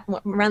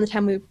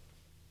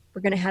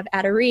were going to have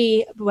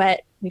Atari,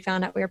 but we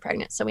found out we were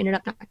pregnant. So we ended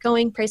up not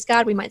going. Praise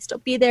God, we might still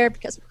be there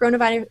because of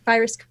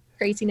coronavirus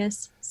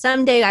craziness.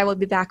 Someday I will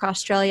be back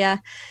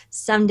Australia.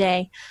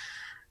 Someday.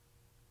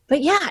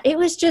 But yeah, it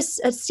was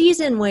just a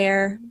season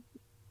where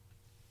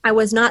I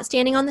was not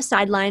standing on the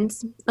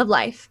sidelines of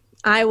life.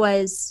 I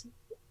was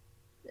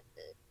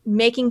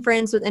making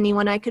friends with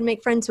anyone I could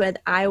make friends with.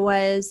 I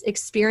was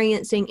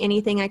experiencing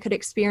anything I could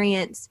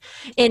experience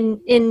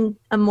in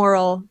a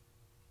moral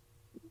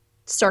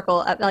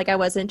circle. Like, I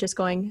wasn't just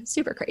going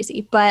super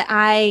crazy, but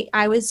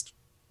I was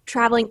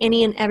traveling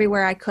any and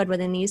everywhere I could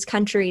within these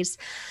countries.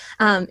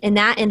 And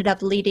that ended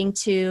up leading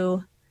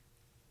to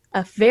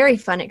a very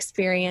fun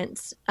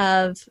experience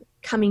of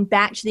coming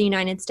back to the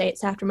United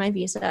States after my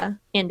visa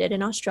ended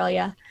in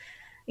Australia,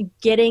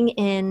 getting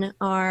in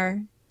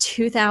our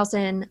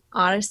 2000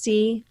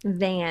 Odyssey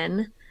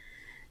van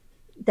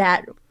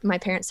that my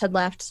parents had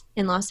left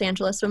in Los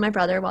Angeles with my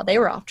brother while they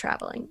were off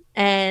traveling,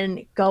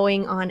 and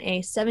going on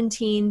a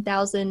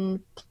 17,000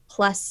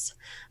 plus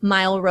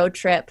mile road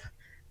trip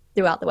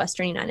throughout the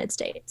Western United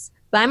States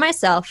by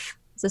myself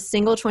as a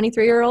single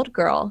 23-year-old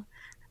girl.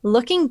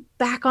 Looking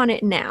back on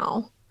it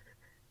now,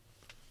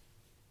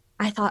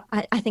 I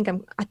think I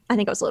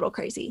was a little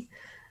crazy.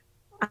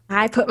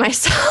 I put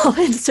myself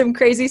in some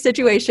crazy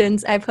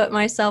situations. I put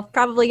myself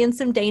probably in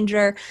some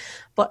danger,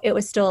 but it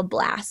was still a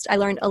blast. I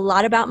learned a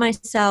lot about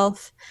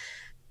myself.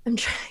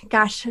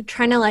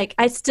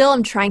 I still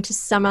am trying to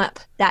sum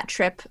up that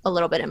trip a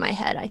little bit in my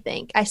head. I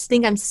think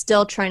I'm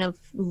still trying to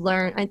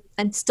learn.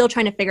 I'm still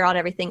trying to figure out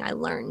everything I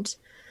learned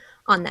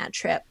on that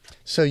trip.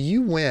 So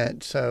you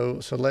went, so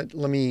let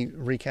me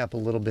recap a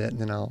little bit, and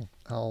then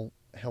I'll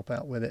help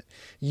out with it.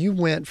 You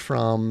went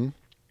from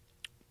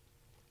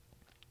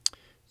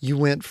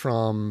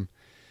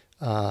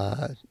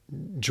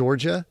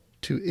Georgia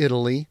to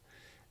Italy,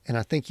 and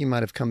I think you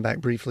might have come back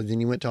briefly. Then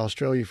you went to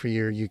Australia for a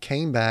year. You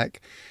came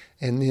back,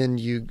 and then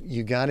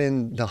you got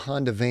in the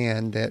Honda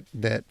van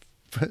that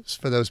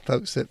for those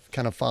folks that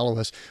kind of follow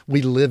us,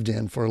 we lived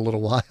in for a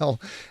little while,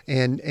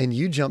 and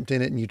you jumped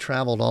in it and you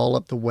traveled all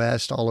up the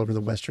West, all over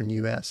the Western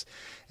U.S.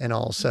 and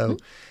also,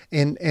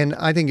 and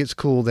I think it's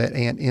cool that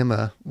Aunt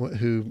Emma,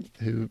 who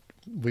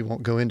we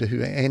won't go into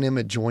who Aunt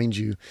Emma joined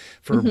you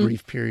for a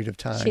brief period of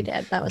time. She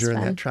did. That was during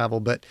fun. that travel.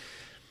 But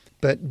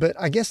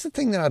I guess the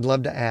thing that I'd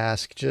love to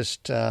ask,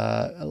 just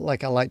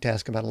like I like to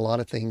ask about a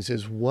lot of things,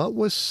 is what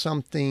was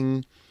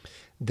something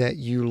that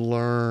you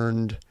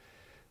learned,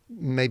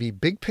 maybe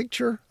big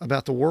picture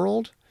about the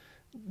world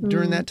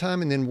during that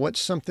time, and then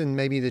what's something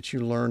maybe that you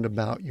learned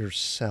about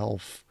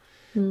yourself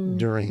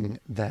during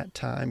that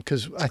time?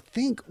 Because I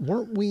think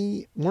weren't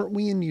we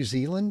in New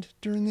Zealand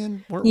during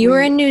then? You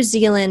were in New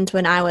Zealand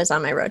when I was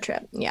on my road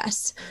trip.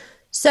 Yes.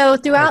 So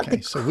throughout the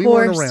course, we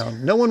weren't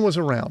around. No one was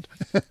around.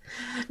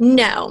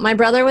 No, my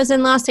brother was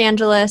in Los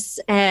Angeles,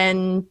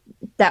 and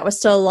that was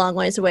still a long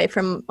ways away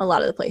from a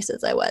lot of the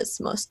places I was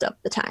most of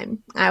the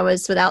time. I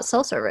was without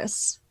cell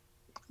service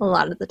a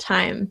lot of the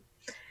time.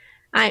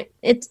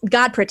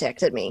 God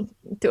protected me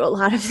through a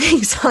lot of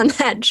things on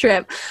that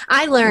trip.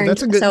 I learned.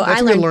 That's a good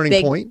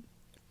learning point.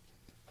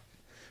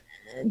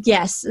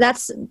 Yes,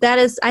 that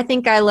is. I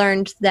think I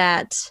learned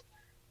that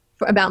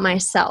about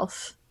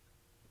myself.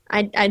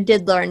 I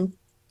did learn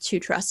to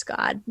trust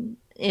God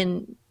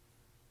in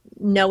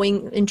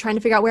knowing and trying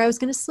to figure out where I was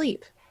going to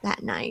sleep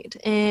that night,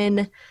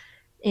 and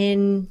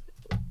in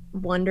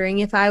wondering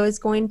if I was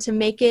going to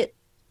make it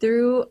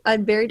through a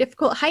very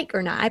difficult hike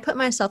or not. I put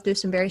myself through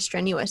some very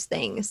strenuous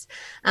things.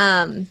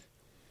 But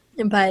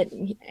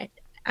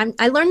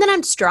I learned that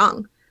I'm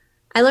strong.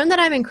 I learned that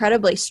I'm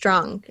incredibly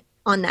strong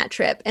on that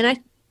trip. And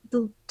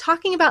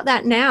talking about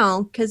that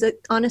now, because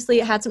honestly,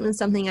 it had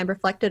something I've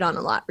reflected on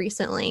a lot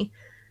recently.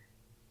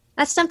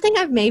 That's something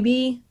I've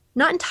maybe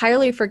not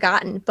entirely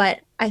forgotten, but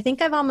I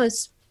think I've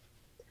almost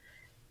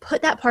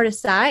put that part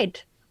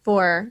aside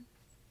for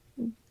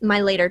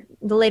the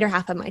later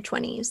half of my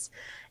 20s.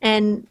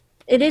 And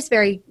it is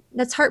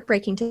that's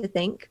heartbreaking to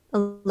think a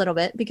little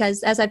bit,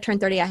 because as I've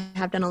turned 30, I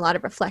have done a lot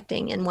of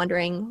reflecting and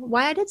wondering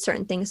why I did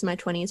certain things in my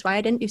 20s, why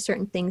I didn't do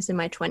certain things in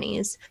my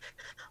 20s.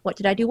 What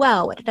did I do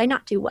well? What did I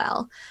not do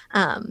well?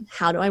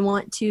 How do I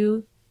want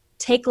to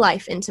take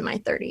life into my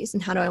 30s,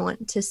 and how do I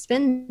want to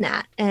spend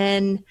that?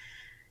 And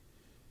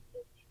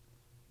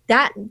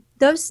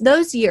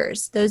those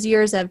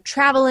years of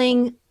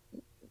traveling,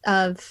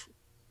 of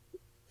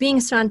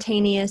being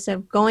spontaneous,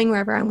 of going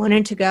wherever I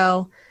wanted to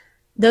go,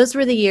 those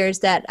were the years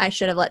that I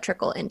should have let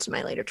trickle into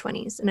my later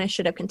 20s. And I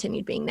should have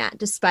continued being that,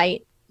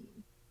 despite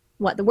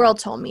what the world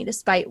told me,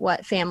 despite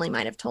what family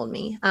might have told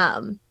me.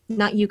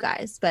 Not you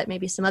guys, but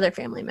maybe some other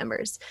family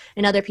members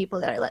and other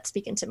people that I let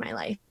speak into my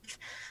life.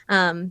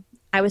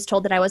 I was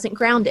told that I wasn't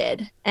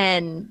grounded,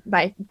 and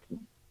by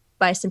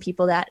some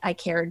people that I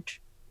cared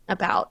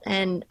about.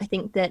 And I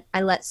think that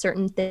I let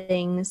certain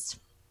things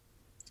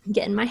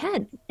get in my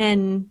head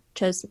and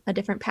chose a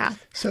different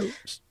path.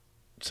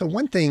 So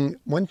one thing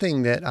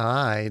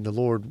that the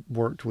Lord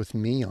worked with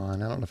me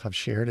on, I don't know if I've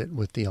shared it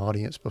with the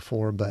audience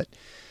before, but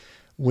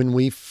when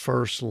we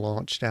first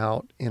launched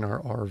out in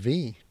our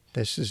RV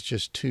this is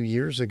just 2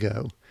 years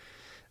ago,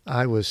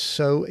 I was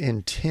so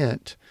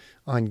intent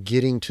on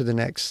getting to the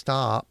next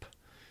stop.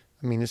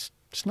 I mean, it's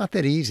not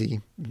that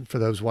easy for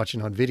those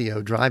watching on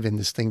video, driving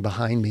this thing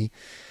behind me.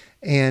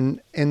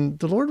 And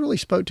the Lord really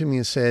spoke to me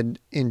and said,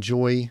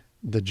 enjoy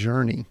the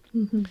journey.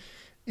 Mm-hmm.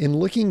 In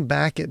looking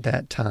back at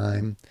that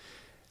time,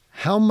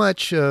 how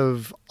much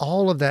of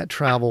all of that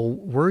travel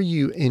were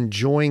you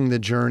enjoying the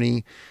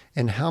journey,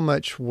 and how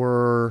much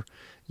were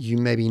you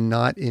maybe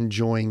not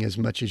enjoying as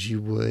much as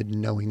you would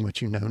knowing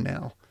what you know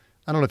now?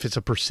 I don't know if it's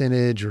a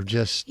percentage or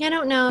just I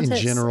don't know if in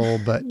general,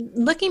 but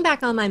looking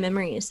back on my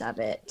memories of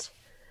it,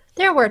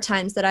 there were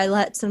times that I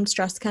let some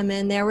stress come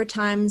in. There were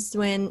times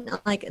when,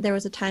 like, there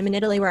was a time in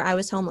Italy where I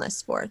was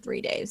homeless for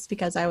 3 days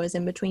because I was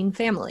in between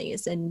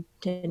families and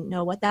didn't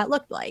know what that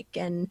looked like.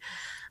 And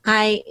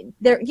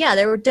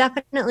there were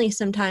definitely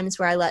some times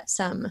where I let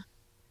some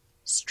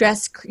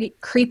stress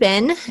creep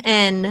in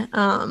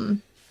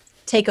and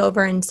take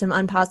over in some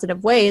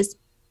unpositive ways.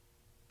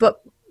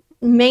 But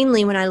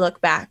mainly when I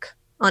look back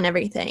on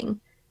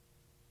everything,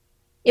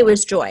 it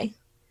was joy.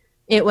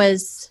 It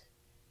was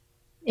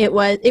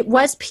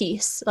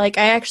peace. Like,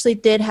 I actually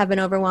did have an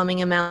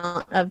overwhelming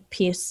amount of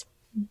peace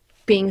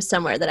being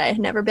somewhere that I had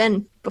never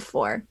been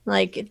before.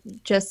 Like, it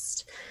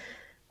just,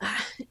 I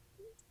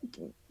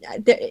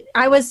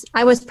was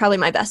probably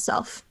my best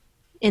self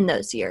in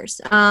those years.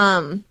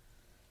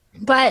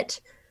 But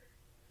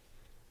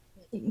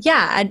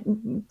yeah,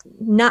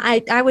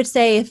 I would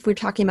say, if we're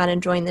talking about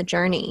enjoying the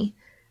journey,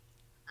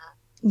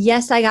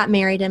 yes, I got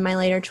married in my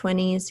later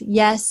 20s.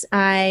 Yes,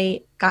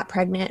 I got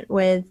pregnant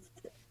with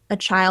a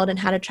child and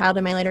had a child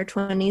in my later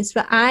 20s,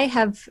 but I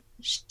have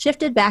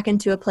shifted back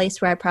into a place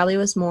where I probably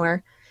was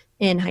more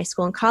in high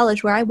school and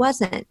college, where I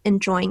wasn't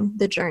enjoying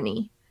the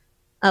journey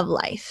of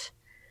life.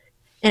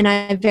 And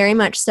I've very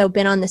much so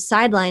been on the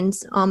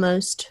sidelines,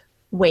 almost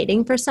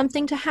waiting for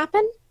something to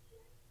happen,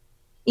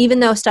 even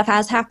though stuff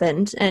has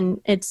happened.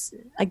 And it's,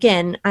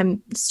 again,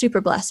 I'm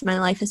super blessed. My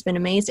life has been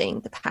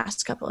amazing the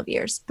past couple of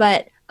years,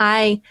 but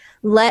I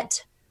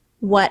let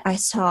what I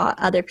saw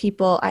other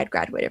people I'd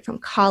graduated from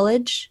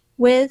college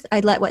with, I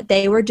let what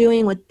they were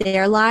doing with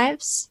their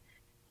lives,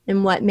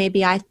 and what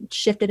maybe I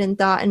shifted and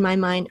thought in my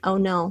mind, oh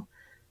no,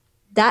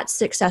 that's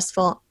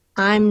successful.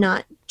 I'm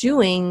not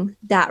doing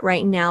that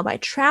right now by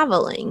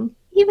traveling,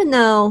 even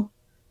though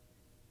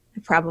I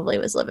probably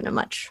was living a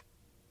much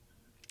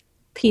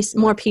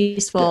more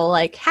peaceful,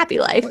 like, happy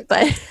life.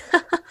 But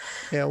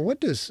yeah, how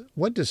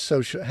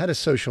does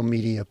social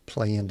media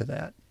play into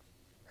that?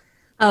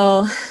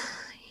 Oh,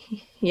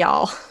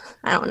 y'all,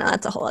 I don't know.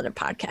 That's a whole other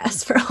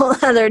podcast for a whole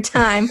other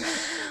time.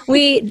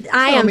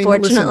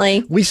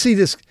 Unfortunately,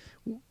 listen,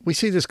 we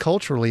see this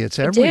culturally. It's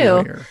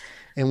everywhere.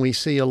 And we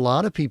see a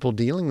lot of people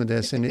dealing with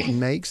this, and it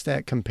makes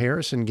that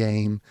comparison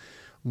game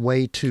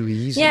way too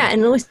easy. Yeah.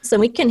 And listen,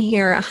 we can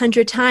hear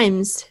 100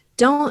 times,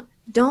 don't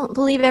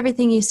believe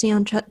everything you see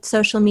on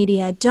social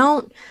media.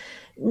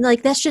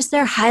 That's just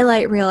their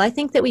highlight reel. I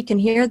think that we can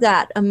hear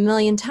that a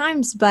million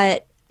times,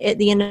 but at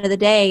the end of the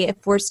day,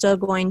 if we're still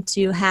going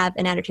to have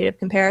an attitude of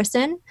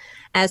comparison,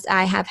 as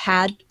I have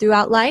had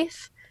throughout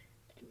life,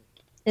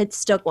 it's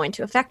still going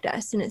to affect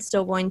us. And it's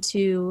still going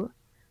to,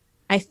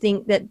 I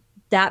think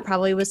that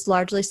probably was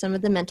largely some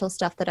of the mental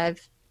stuff that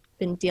I've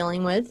been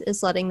dealing with,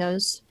 is letting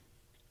those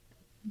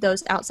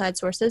outside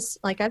sources,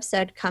 like I've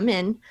said, come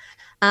in.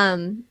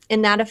 And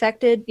that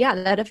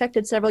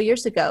affected several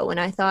years ago, when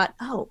I thought,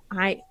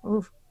 I'm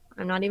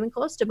not even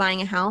close to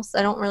buying a house.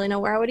 I don't really know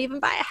where I would even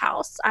buy a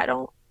house. I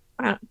don't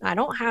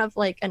have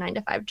like a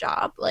 9-to-5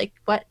 job, like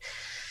what?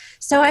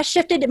 So I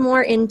shifted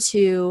more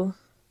into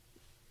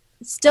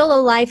still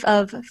a life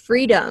of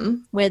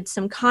freedom with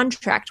some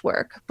contract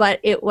work, but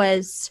it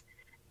was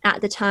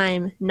at the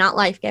time not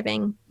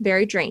life-giving,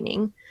 very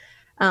draining.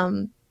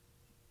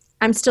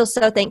 I'm still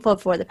so thankful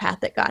for the path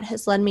that God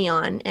has led me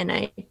on, and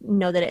I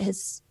know that it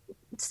has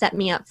set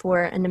me up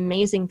for an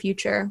amazing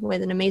future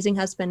with an amazing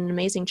husband, an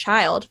amazing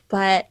child.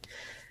 But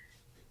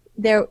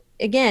there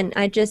again,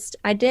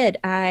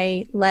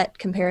 I let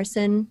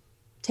comparison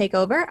take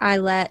over. I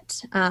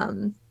let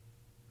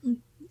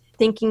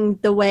thinking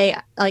the way,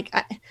 like,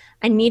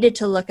 I needed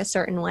to look a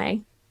certain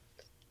way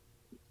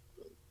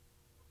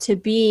to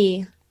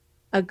be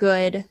a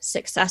good,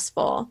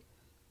 successful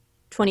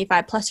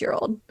 25 plus year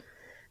old.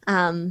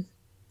 And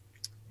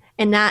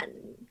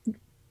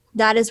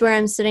that is where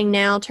I'm sitting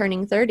now,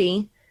 turning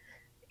 30,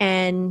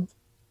 and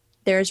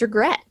there's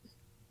regret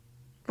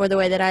for the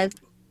way that I've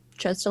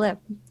chose to live.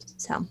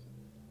 So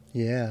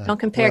yeah, don't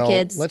compare,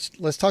 kids.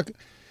 Let's talk.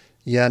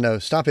 Yeah, no,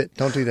 stop it.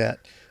 Don't do that.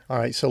 All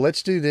right. So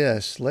let's do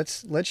this.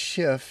 Let's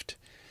shift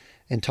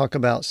and talk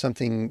about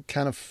something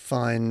kind of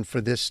fun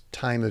for this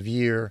time of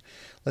year.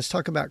 Let's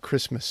talk about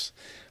Christmas.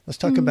 Let's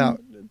talk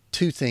about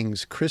two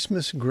things.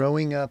 Christmas,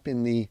 growing up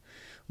in the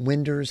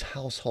Winders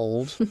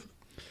household,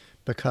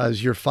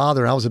 because your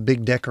father, I was a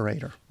big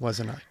decorator,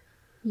 wasn't I?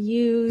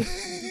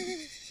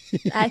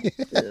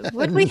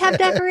 Would we have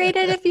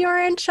decorated if you were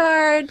in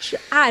charge?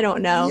 I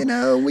don't know. You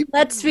know,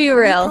 Let's be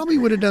real. We probably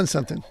would have done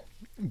something.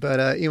 But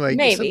anyway,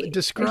 Maybe.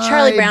 describe A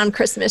Charlie Brown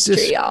Christmas des-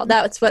 tree, y'all.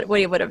 That's what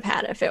we would have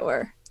had if it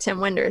were Tim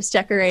Winders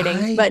decorating.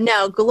 I But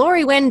no,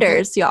 Glory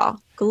Winders, y'all.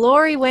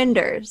 Glory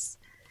Winders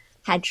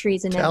had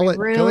trees in tell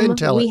every it. Go ahead room. and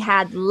tell We it.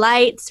 had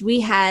lights. We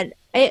had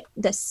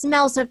the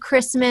smells of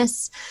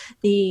Christmas,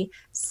 the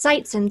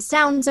sights and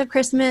sounds of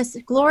Christmas.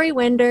 Glory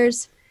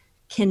Winders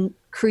can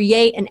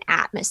create an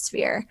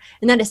atmosphere.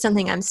 And that is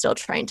something I'm still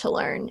trying to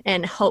learn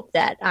and hope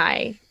that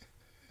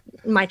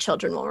my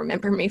children will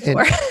remember me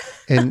for.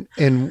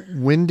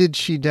 And when did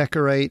she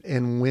decorate,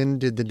 and when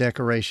did the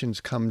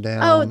decorations come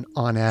down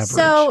on average?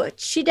 So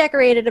she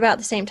decorated about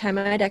the same time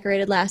I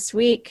decorated last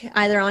week,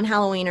 either on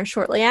Halloween or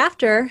shortly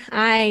after.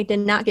 I did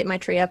not get my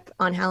tree up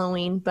on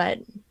Halloween, but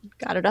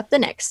got it up the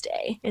next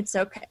day. It's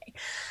okay.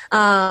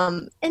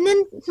 And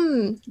then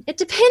it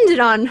depended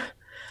on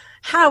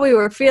how we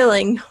were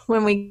feeling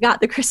when we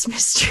got the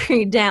Christmas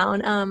tree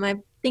down. I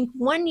think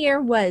one year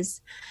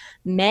was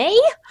May.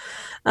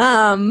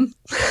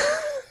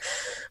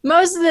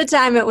 Most of the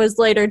time it was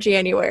later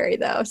January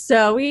though.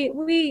 So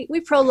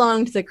we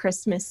prolonged the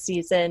Christmas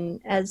season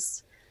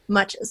as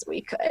much as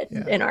we could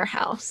in our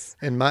house.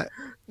 And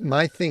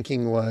my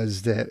thinking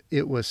was that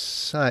it was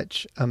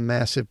such a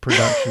massive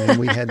production and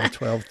we had the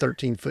 12,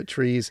 13-foot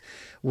trees.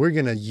 We're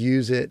going to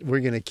use it. We're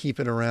going to keep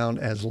it around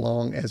as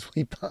long as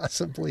we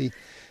possibly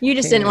You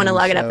just can. didn't want to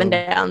lug it up and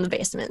down the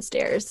basement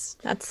stairs.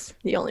 That's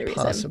the only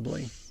reason.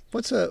 Possibly.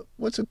 What's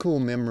a cool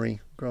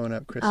memory growing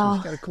up, Kristen?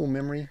 You got a cool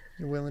memory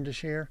you're willing to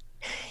share?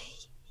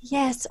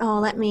 Yes.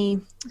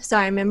 So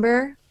I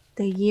remember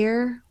the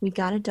year we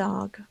got a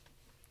dog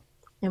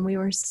and we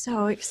were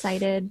so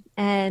excited.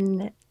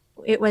 And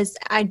it was,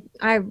 I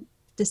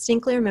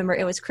distinctly remember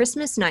it was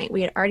Christmas night.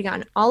 We had already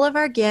gotten all of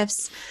our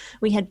gifts.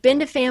 We had been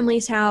to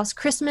family's house.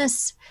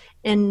 Christmas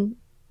in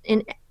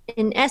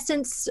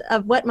essence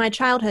of what my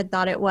childhood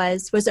thought it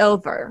was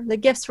over. The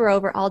gifts were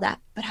over, all that.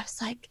 But I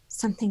was like,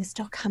 something's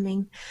still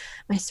coming.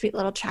 My sweet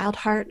little child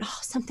heart,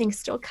 something's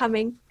still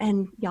coming.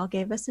 And y'all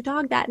gave us a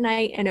dog that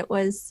night. And it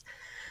was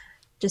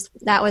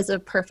that was a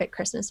perfect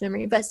Christmas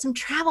memory. But some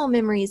travel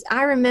memories.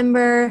 I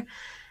remember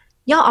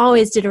y'all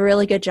always did a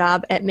really good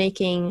job at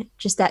making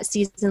just that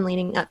season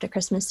leading up to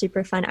Christmas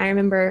super fun. I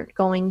remember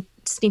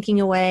sneaking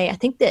away. I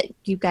think that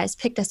you guys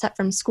picked us up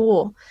from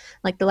school,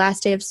 like the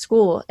last day of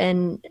school,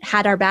 and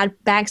had our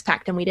bags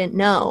packed and we didn't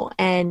know,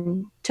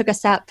 and took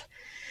us up.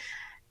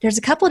 There's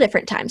a couple of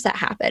different times that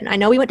happened. I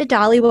know we went to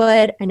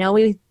Dollywood. I know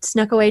we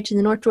snuck away to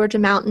the North Georgia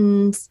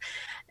mountains.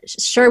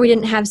 Sure, we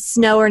didn't have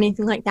snow or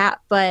anything like that,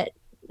 but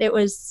it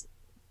was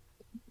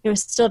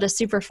still just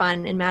super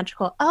fun and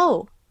magical.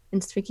 Oh,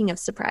 and speaking of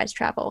surprise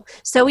travel,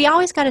 so we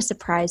always got a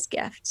surprise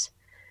gift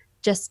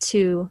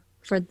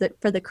for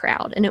the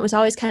crowd. And it was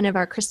always kind of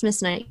our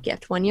Christmas night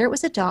gift. One year it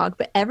was a dog,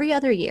 but every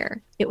other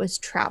year it was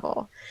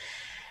travel.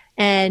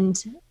 And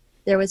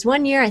there was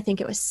one year, I think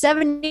it was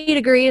 70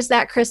 degrees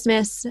that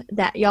Christmas,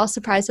 that y'all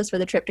surprised us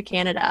with a trip to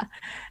Canada.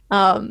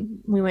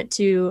 We went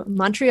to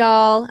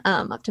Montreal,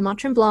 up to Mont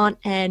Tremblant,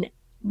 and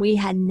we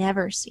had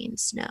never seen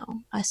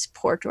snow, us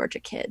poor Georgia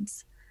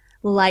kids,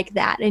 like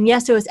that. And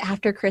yes, it was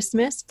after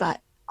Christmas,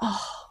 but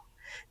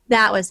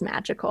that was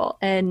magical.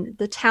 And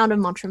the town of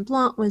Mont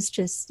Tremblant was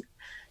just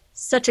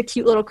such a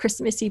cute little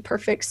Christmassy,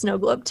 perfect snow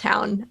globe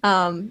town.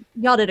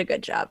 Y'all did a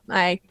good job.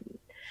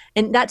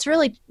 And that's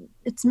really,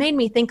 it's made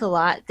me think a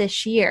lot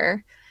this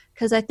year,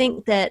 because I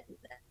think that,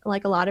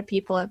 like a lot of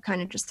people, have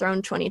kind of just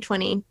thrown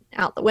 2020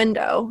 out the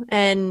window.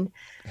 And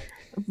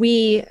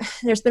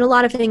there's been a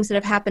lot of things that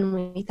have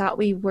happened. We thought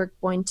we were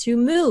going to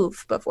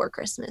move before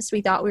Christmas.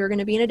 We thought we were going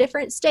to be in a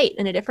different state,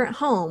 in a different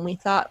home. We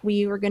thought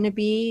we were going to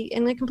be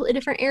in a completely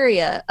different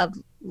area of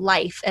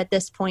life at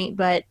this point,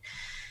 but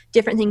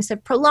different things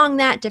have prolonged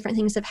that. Different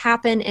things have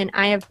happened. And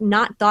I have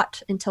not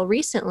thought until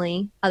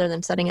recently, other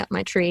than setting up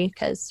my tree,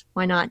 because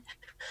why not,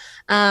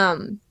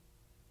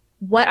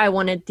 what I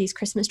wanted these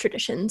Christmas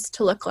traditions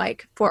to look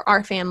like for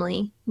our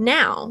family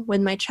now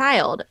with my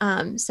child.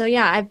 So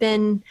yeah, I've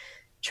been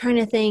trying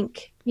to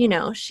think,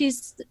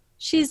 she's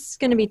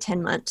going to be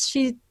 10 months.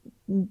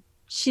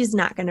 She's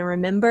not going to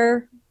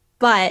remember,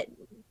 but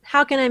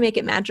how can I make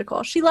it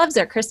magical? She loves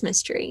our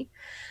Christmas tree.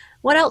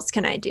 What else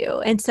can I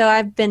do? And so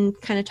I've been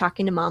kind of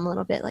talking to Mom a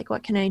little bit, like,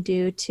 what can I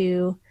do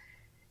to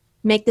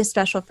make this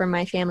special for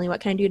my family?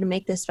 What can I do to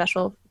make this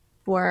special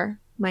for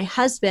my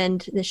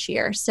husband this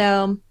year?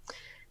 So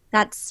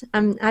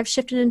I've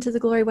shifted into the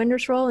Glory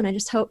Winders role, and I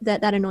just hope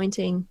that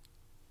anointing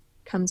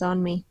comes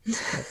on me.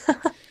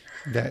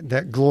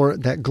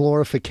 that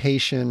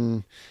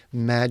glorification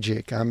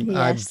magic.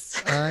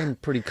 I'm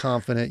pretty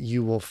confident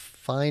you will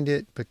find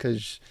it,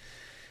 because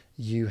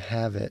you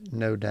have it,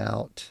 no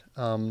doubt.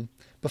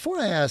 Before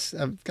I ask,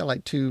 I've got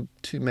like two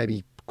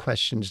maybe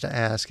questions to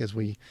ask as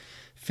we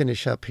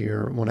finish up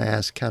here. I want to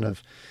ask kind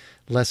of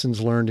lessons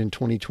learned in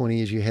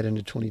 2020 as you head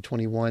into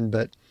 2021.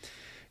 But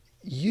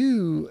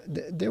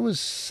there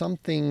was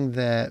something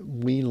that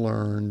we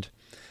learned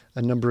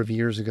a number of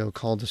years ago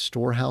called the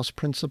storehouse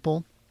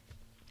principle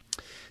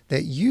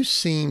that you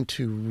seem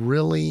to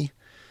really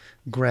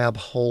grab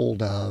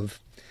hold of.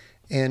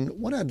 And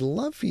what I'd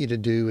love for you to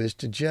do is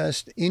to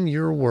just, in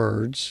your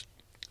words,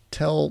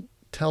 tell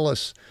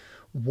us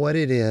what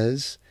it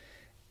is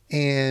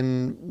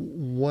and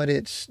what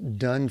it's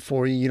done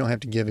for you. You don't have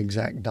to give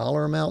exact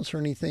dollar amounts or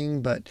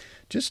anything, but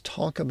just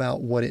talk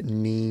about what it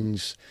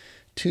means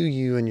to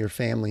you and your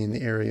family in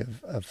the area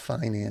of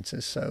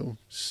finances. So,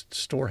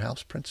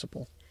 storehouse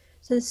principle.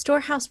 So the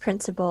storehouse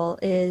principle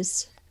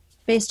is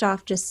based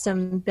off just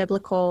some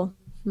biblical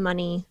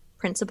money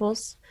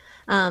principles.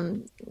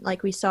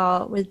 Like we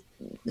saw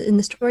in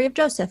the story of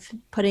Joseph,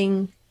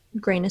 putting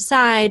grain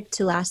aside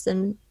to last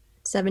them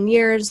 7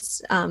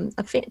 years,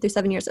 through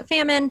 7 years of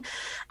famine.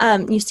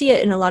 You see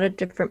it in a lot of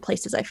different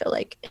places, I feel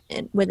like,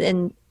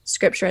 within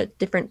scripture,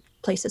 different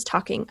places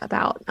talking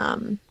about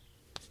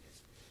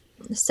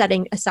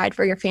setting aside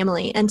for your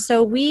family. And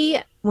so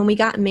when we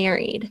got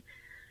married,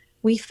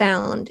 we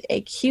found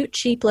a cute,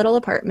 cheap little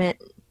apartment,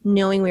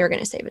 knowing we were going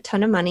to save a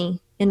ton of money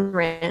in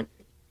rent.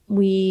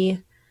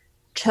 We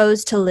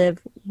chose to live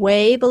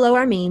way below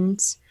our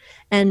means,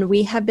 and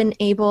we have been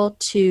able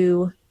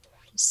to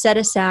set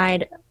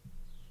aside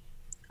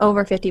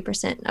over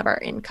 50% of our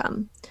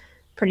income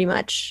pretty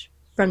much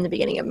from the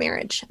beginning of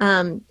marriage.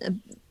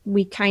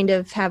 We kind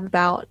of have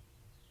about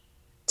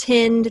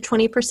 10 to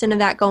 20% of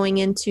that going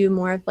into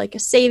more of like a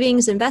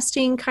savings,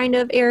 investing kind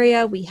of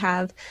area. We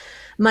have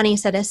money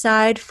set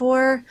aside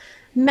for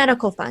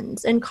medical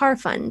funds and car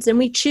funds, and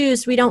we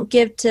don't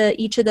give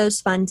to each of those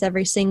funds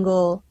every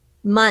single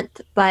month,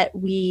 but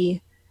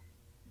we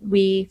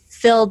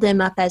fill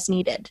them up as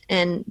needed.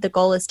 And the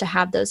goal is to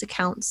have those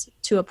accounts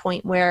to a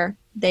point where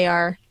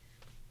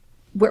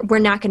we're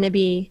not going to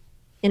be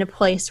in a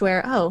place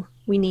where, oh,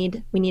 we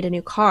need a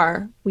new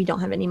car. We don't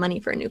have any money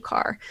for a new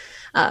car.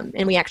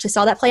 And we actually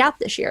saw that play out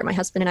this year. My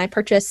husband and I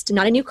purchased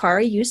not a new car,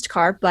 a used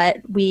car, but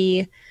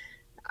we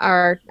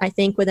are, I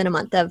think, within a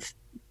month of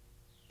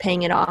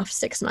paying it off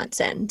 6 months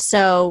in.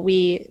 So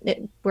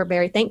we're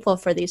very thankful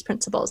for these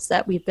principles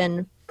that we've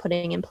been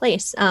putting in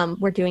place.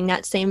 We're doing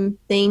that same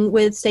thing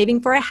with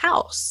saving for a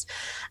house.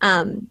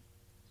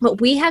 What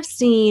we have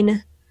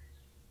seen,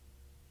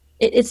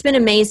 it's been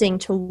amazing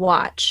to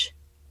watch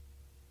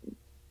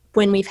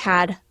when we've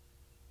had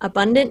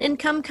abundant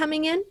income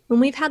coming in, when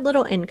we've had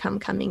little income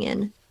coming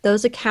in,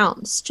 those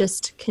accounts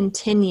just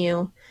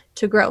continue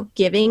to grow.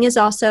 Giving is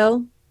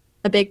also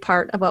a big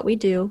part of what we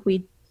do.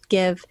 We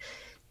give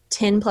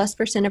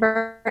 10+% of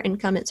our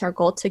income. It's our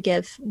goal to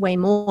give way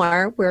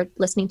more. We're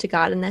listening to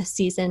God in this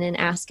season and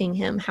asking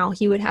him how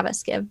he would have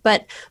us give.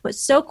 But what's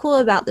so cool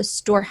about the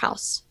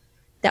storehouse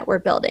that we're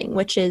building,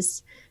 which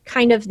is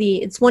kind of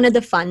it's one of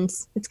the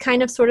funds. It's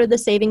kind of sort of the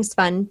savings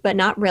fund, but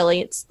not really.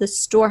 It's the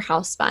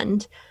storehouse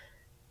fund.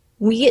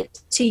 We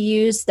get to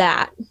use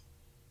that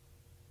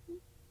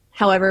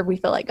however we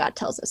feel like God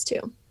tells us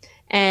to.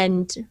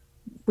 And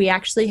we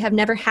actually have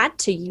never had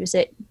to use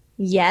it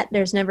yet.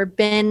 There's never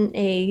been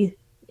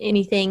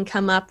anything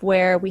come up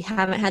where we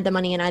haven't had the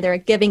money in either a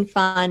giving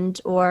fund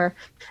or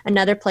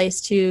another place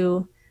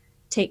to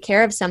take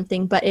care of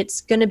something. But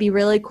it's going to be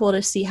really cool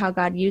to see how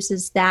God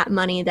uses that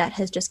money that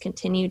has just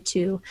continued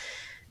to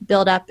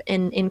build up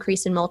and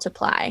increase and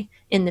multiply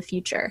in the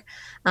future.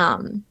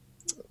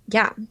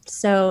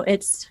 So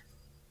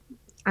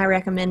I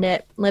recommend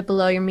it. Live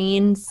below your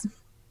means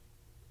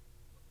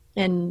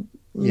and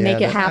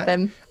make it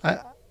happen.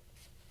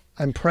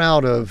 I'm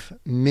proud of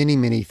many,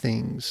 many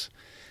things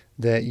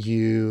that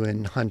you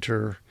and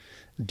Hunter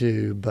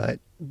do, but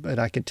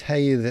I could tell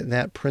you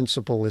that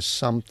principle is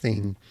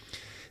something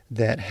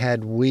that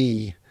had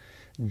we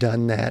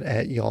done that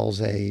at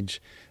y'all's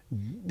age,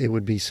 it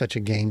would be such a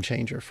game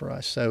changer for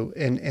us. So,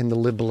 and the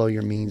live below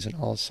your means and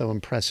all is so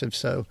impressive.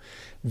 So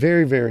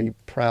very, very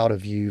proud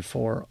of you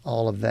for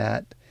all of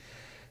that.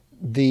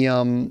 We've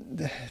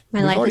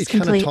already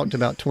kind of talked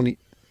about 20.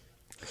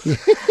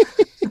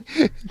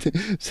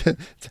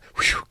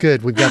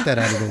 Good, we've got that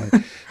out of the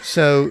way.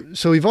 So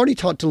we've already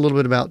talked a little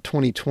bit about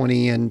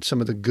 2020 and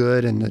some of the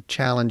good and the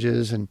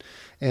challenges and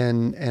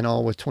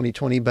all with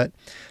 2020. But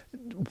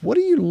what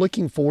are you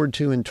looking forward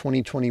to in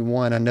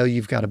 2021? I know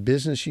you've got a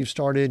business you've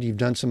started. You've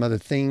done some other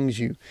things.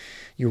 You're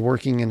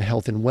working in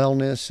health and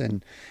wellness,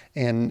 and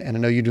I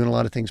know you're doing a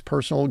lot of things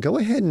personal. Go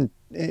ahead and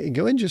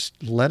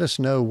just let us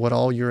know what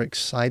all you're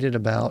excited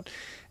about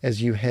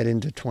as you head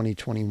into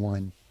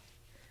 2021.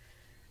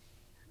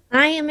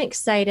 I am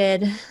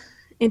excited.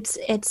 It's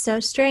so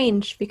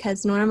strange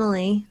because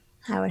normally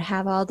I would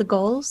have all the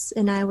goals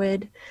and I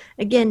would,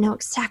 again, know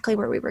exactly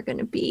where we were going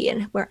to be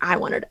and where I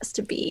wanted us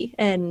to be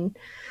and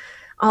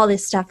all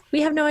this stuff.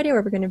 We have no idea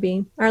where we're going to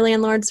be. Our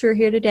landlords were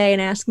here today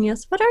and asking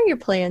us, what are your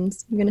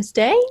plans? You going to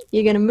stay?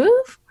 You going to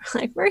move?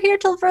 We're here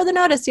till further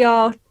notice,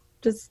 y'all.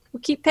 Just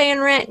keep paying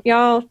rent,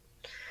 y'all.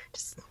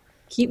 Just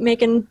keep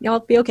making y'all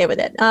be okay with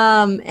it.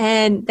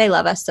 And they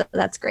love us, so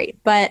that's great.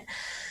 But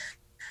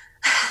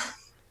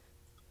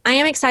I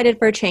am excited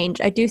for a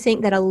change. I do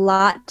think that a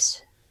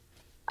lot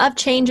of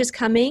change is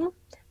coming.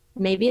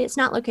 Maybe it's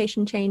not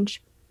location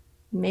change.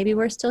 Maybe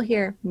we're still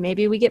here.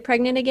 Maybe we get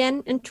pregnant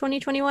again in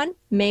 2021.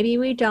 Maybe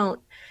we don't.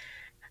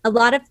 A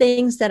lot of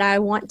things that I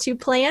want to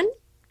plan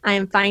I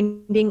am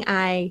finding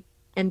I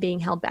am being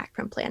held back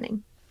from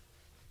planning.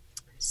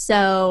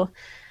 So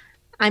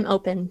I'm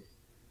open.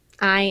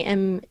 I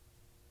am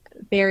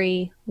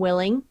very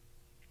willing.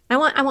 I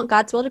want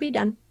God's will to be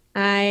done.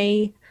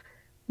 I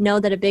know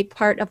that a big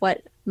part of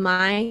what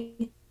my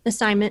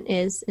assignment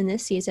is in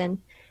this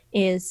season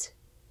is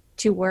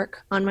to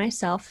work on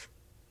myself,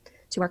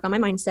 to work on my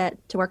mindset,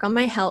 to work on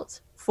my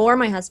health for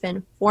my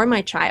husband, for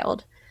my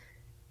child.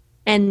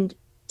 And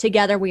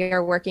together we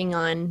are working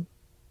on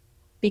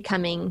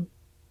becoming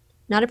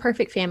not a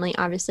perfect family,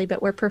 obviously,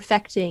 but we're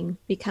perfecting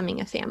becoming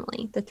a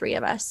family, the three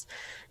of us,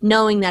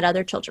 knowing that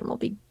other children will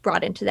be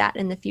brought into that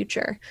in the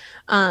future.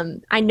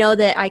 I know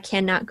that I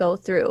cannot go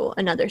through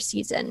another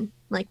season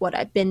like what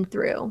I've been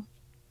through,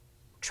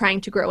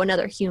 trying to grow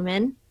another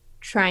human,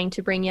 trying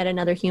to bring yet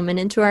another human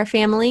into our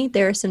family.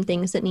 There are some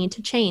things that need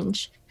to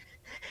change.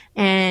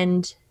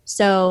 And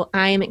so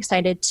I am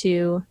excited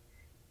to,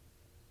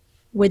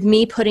 with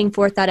me putting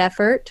forth that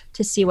effort,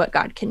 to see what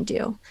God can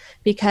do,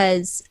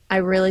 because I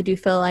really do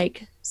feel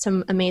like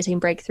some amazing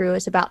breakthrough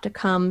is about to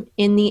come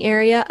in the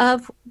area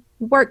of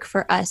work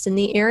for us, in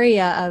the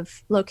area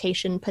of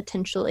location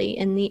potentially,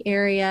 in the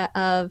area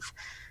of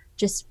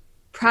just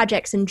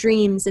projects and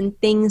dreams and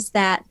things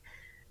that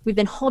we've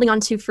been holding on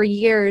to for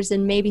years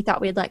and maybe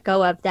thought we'd let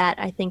go of, that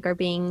I think are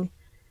being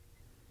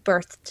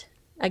birthed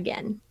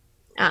again.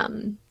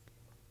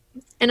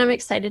 And I'm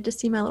excited to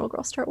see my little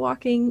girl start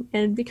walking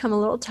and become a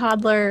little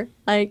toddler.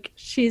 Like,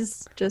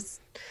 she's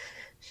just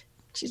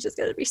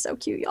going to be so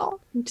cute, y'all.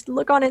 Just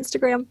look on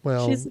Instagram.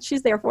 Well,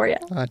 she's there for you.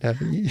 I know.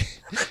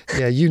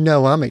 Yeah,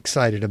 I'm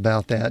excited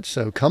about that.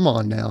 So come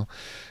on now.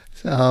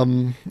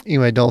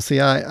 Anyway,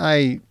 Dulcie,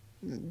 I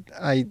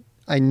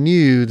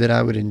knew that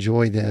I would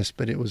enjoy this,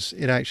 but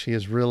it actually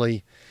is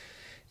really,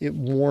 it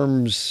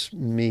warms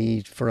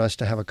me for us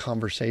to have a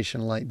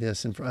conversation like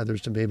this and for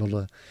others to be able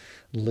to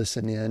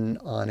listen in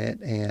on it.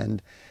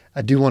 And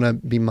I do want to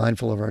be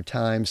mindful of our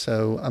time.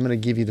 So I'm going to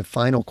give you the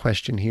final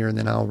question here and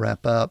then I'll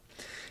wrap up.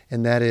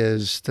 And that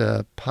is,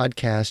 the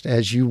podcast,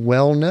 as you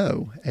well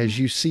know, as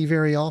you see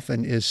very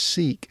often, is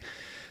seek,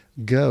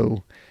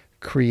 go,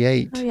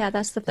 create. Oh yeah,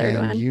 that's the third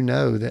one. And you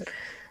know that,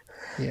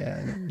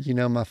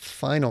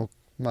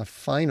 my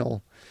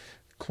final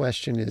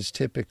question is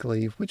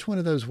typically, which one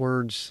of those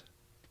words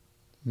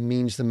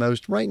means the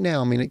most right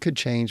now? I mean, it could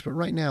change, but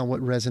right now,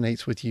 what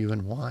resonates with you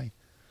and why?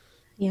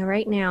 Yeah,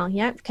 right now.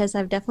 Yeah, because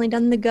I've definitely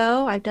done the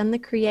go, I've done the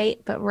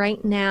create, but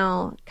right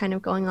now, kind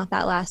of going off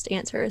that last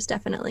answer, is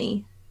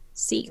definitely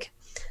seek.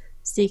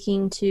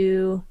 Seeking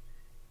to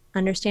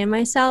understand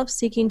myself,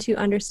 seeking to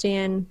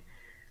understand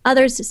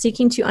others,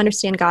 seeking to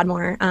understand God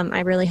more. I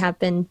really have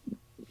been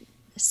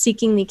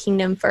seeking the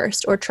kingdom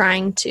first, or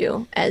trying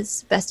to,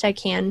 as best I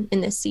can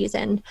in this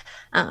season.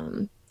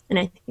 And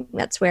I think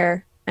that's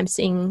where I'm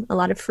seeing a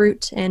lot of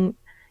fruit. And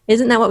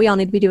isn't that what we all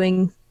need to be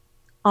doing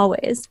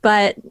always?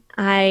 But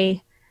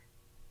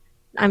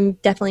I'm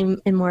definitely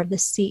in more of the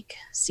seek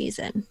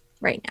season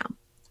right now,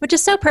 which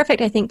is so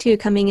perfect, I think, too,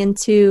 coming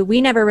into,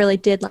 we never really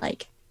did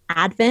like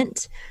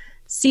Advent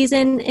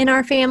season in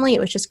our family.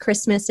 It was just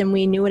Christmas and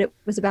we knew what it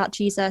was about,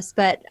 Jesus.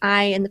 But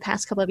in the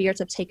past couple of years,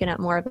 have taken up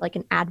more of like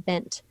an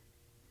Advent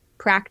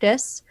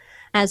practice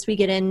as we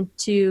get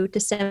into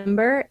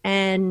December.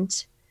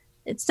 And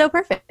it's so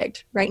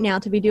perfect right now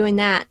to be doing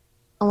that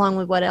along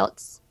with what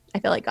else I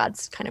feel like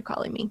God's kind of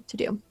calling me to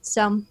do.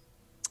 So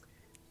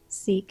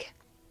seek.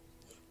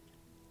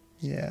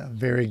 Yeah,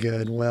 very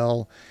good.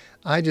 Well,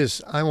 I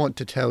want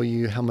to tell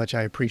you how much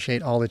I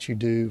appreciate all that you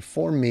do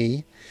for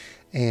me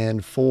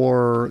and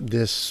for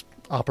this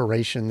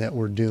operation that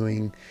we're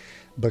doing,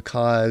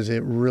 because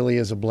it really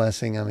is a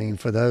blessing. I mean,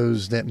 for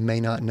those that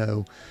may not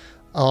know,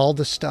 all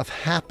the stuff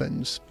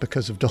happens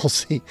because of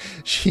Dulcie.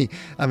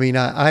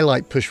 I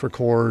like push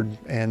record,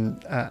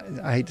 and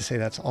I hate to say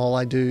that's all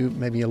I do,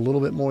 maybe a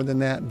little bit more than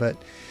that, but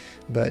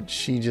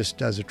she just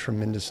does a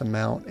tremendous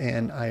amount,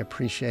 and I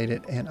appreciate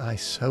it. And I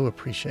so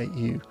appreciate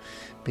you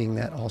being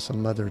that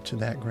awesome mother to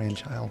that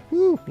grandchild.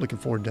 Woo! Looking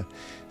forward to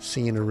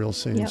seeing her real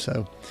soon. Yep.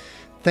 So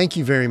thank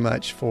you very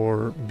much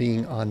for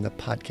being on the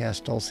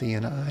podcast, Dulcie.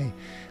 And I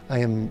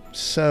am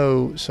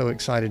so, so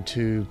excited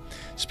to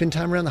spend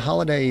time around the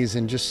holidays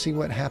and just see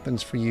what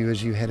happens for you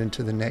as you head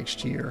into the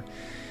next year.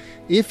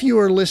 If you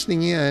are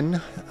listening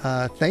in,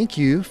 thank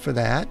you for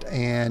that.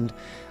 And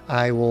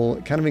I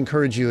will kind of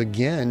encourage you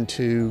again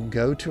to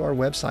go to our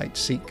website,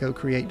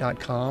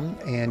 seekgocreate.com,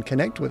 and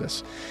connect with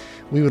us.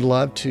 We would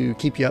love to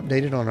keep you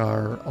updated on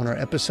our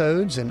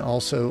episodes, and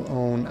also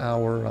on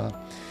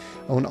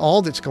on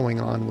all that's going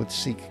on with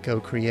Seek, Go,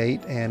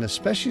 Create. And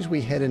especially as we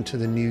head into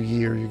the new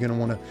year, you're going to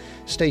want to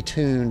stay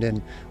tuned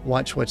and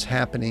watch what's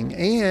happening.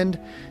 And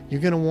you're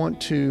going to want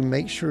to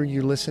make sure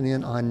you listen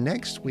in on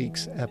next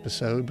week's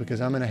episode, because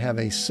I'm going to have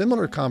a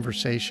similar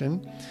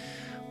conversation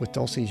with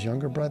Dulcie's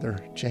younger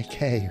brother,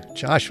 JK,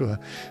 Joshua.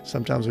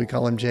 Sometimes we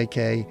call him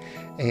JK,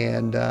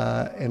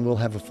 and we'll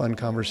have a fun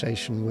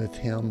conversation with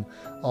him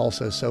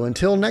also. So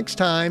until next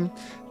time,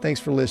 thanks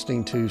for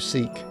listening to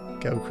Seek,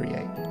 Go,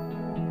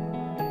 Create.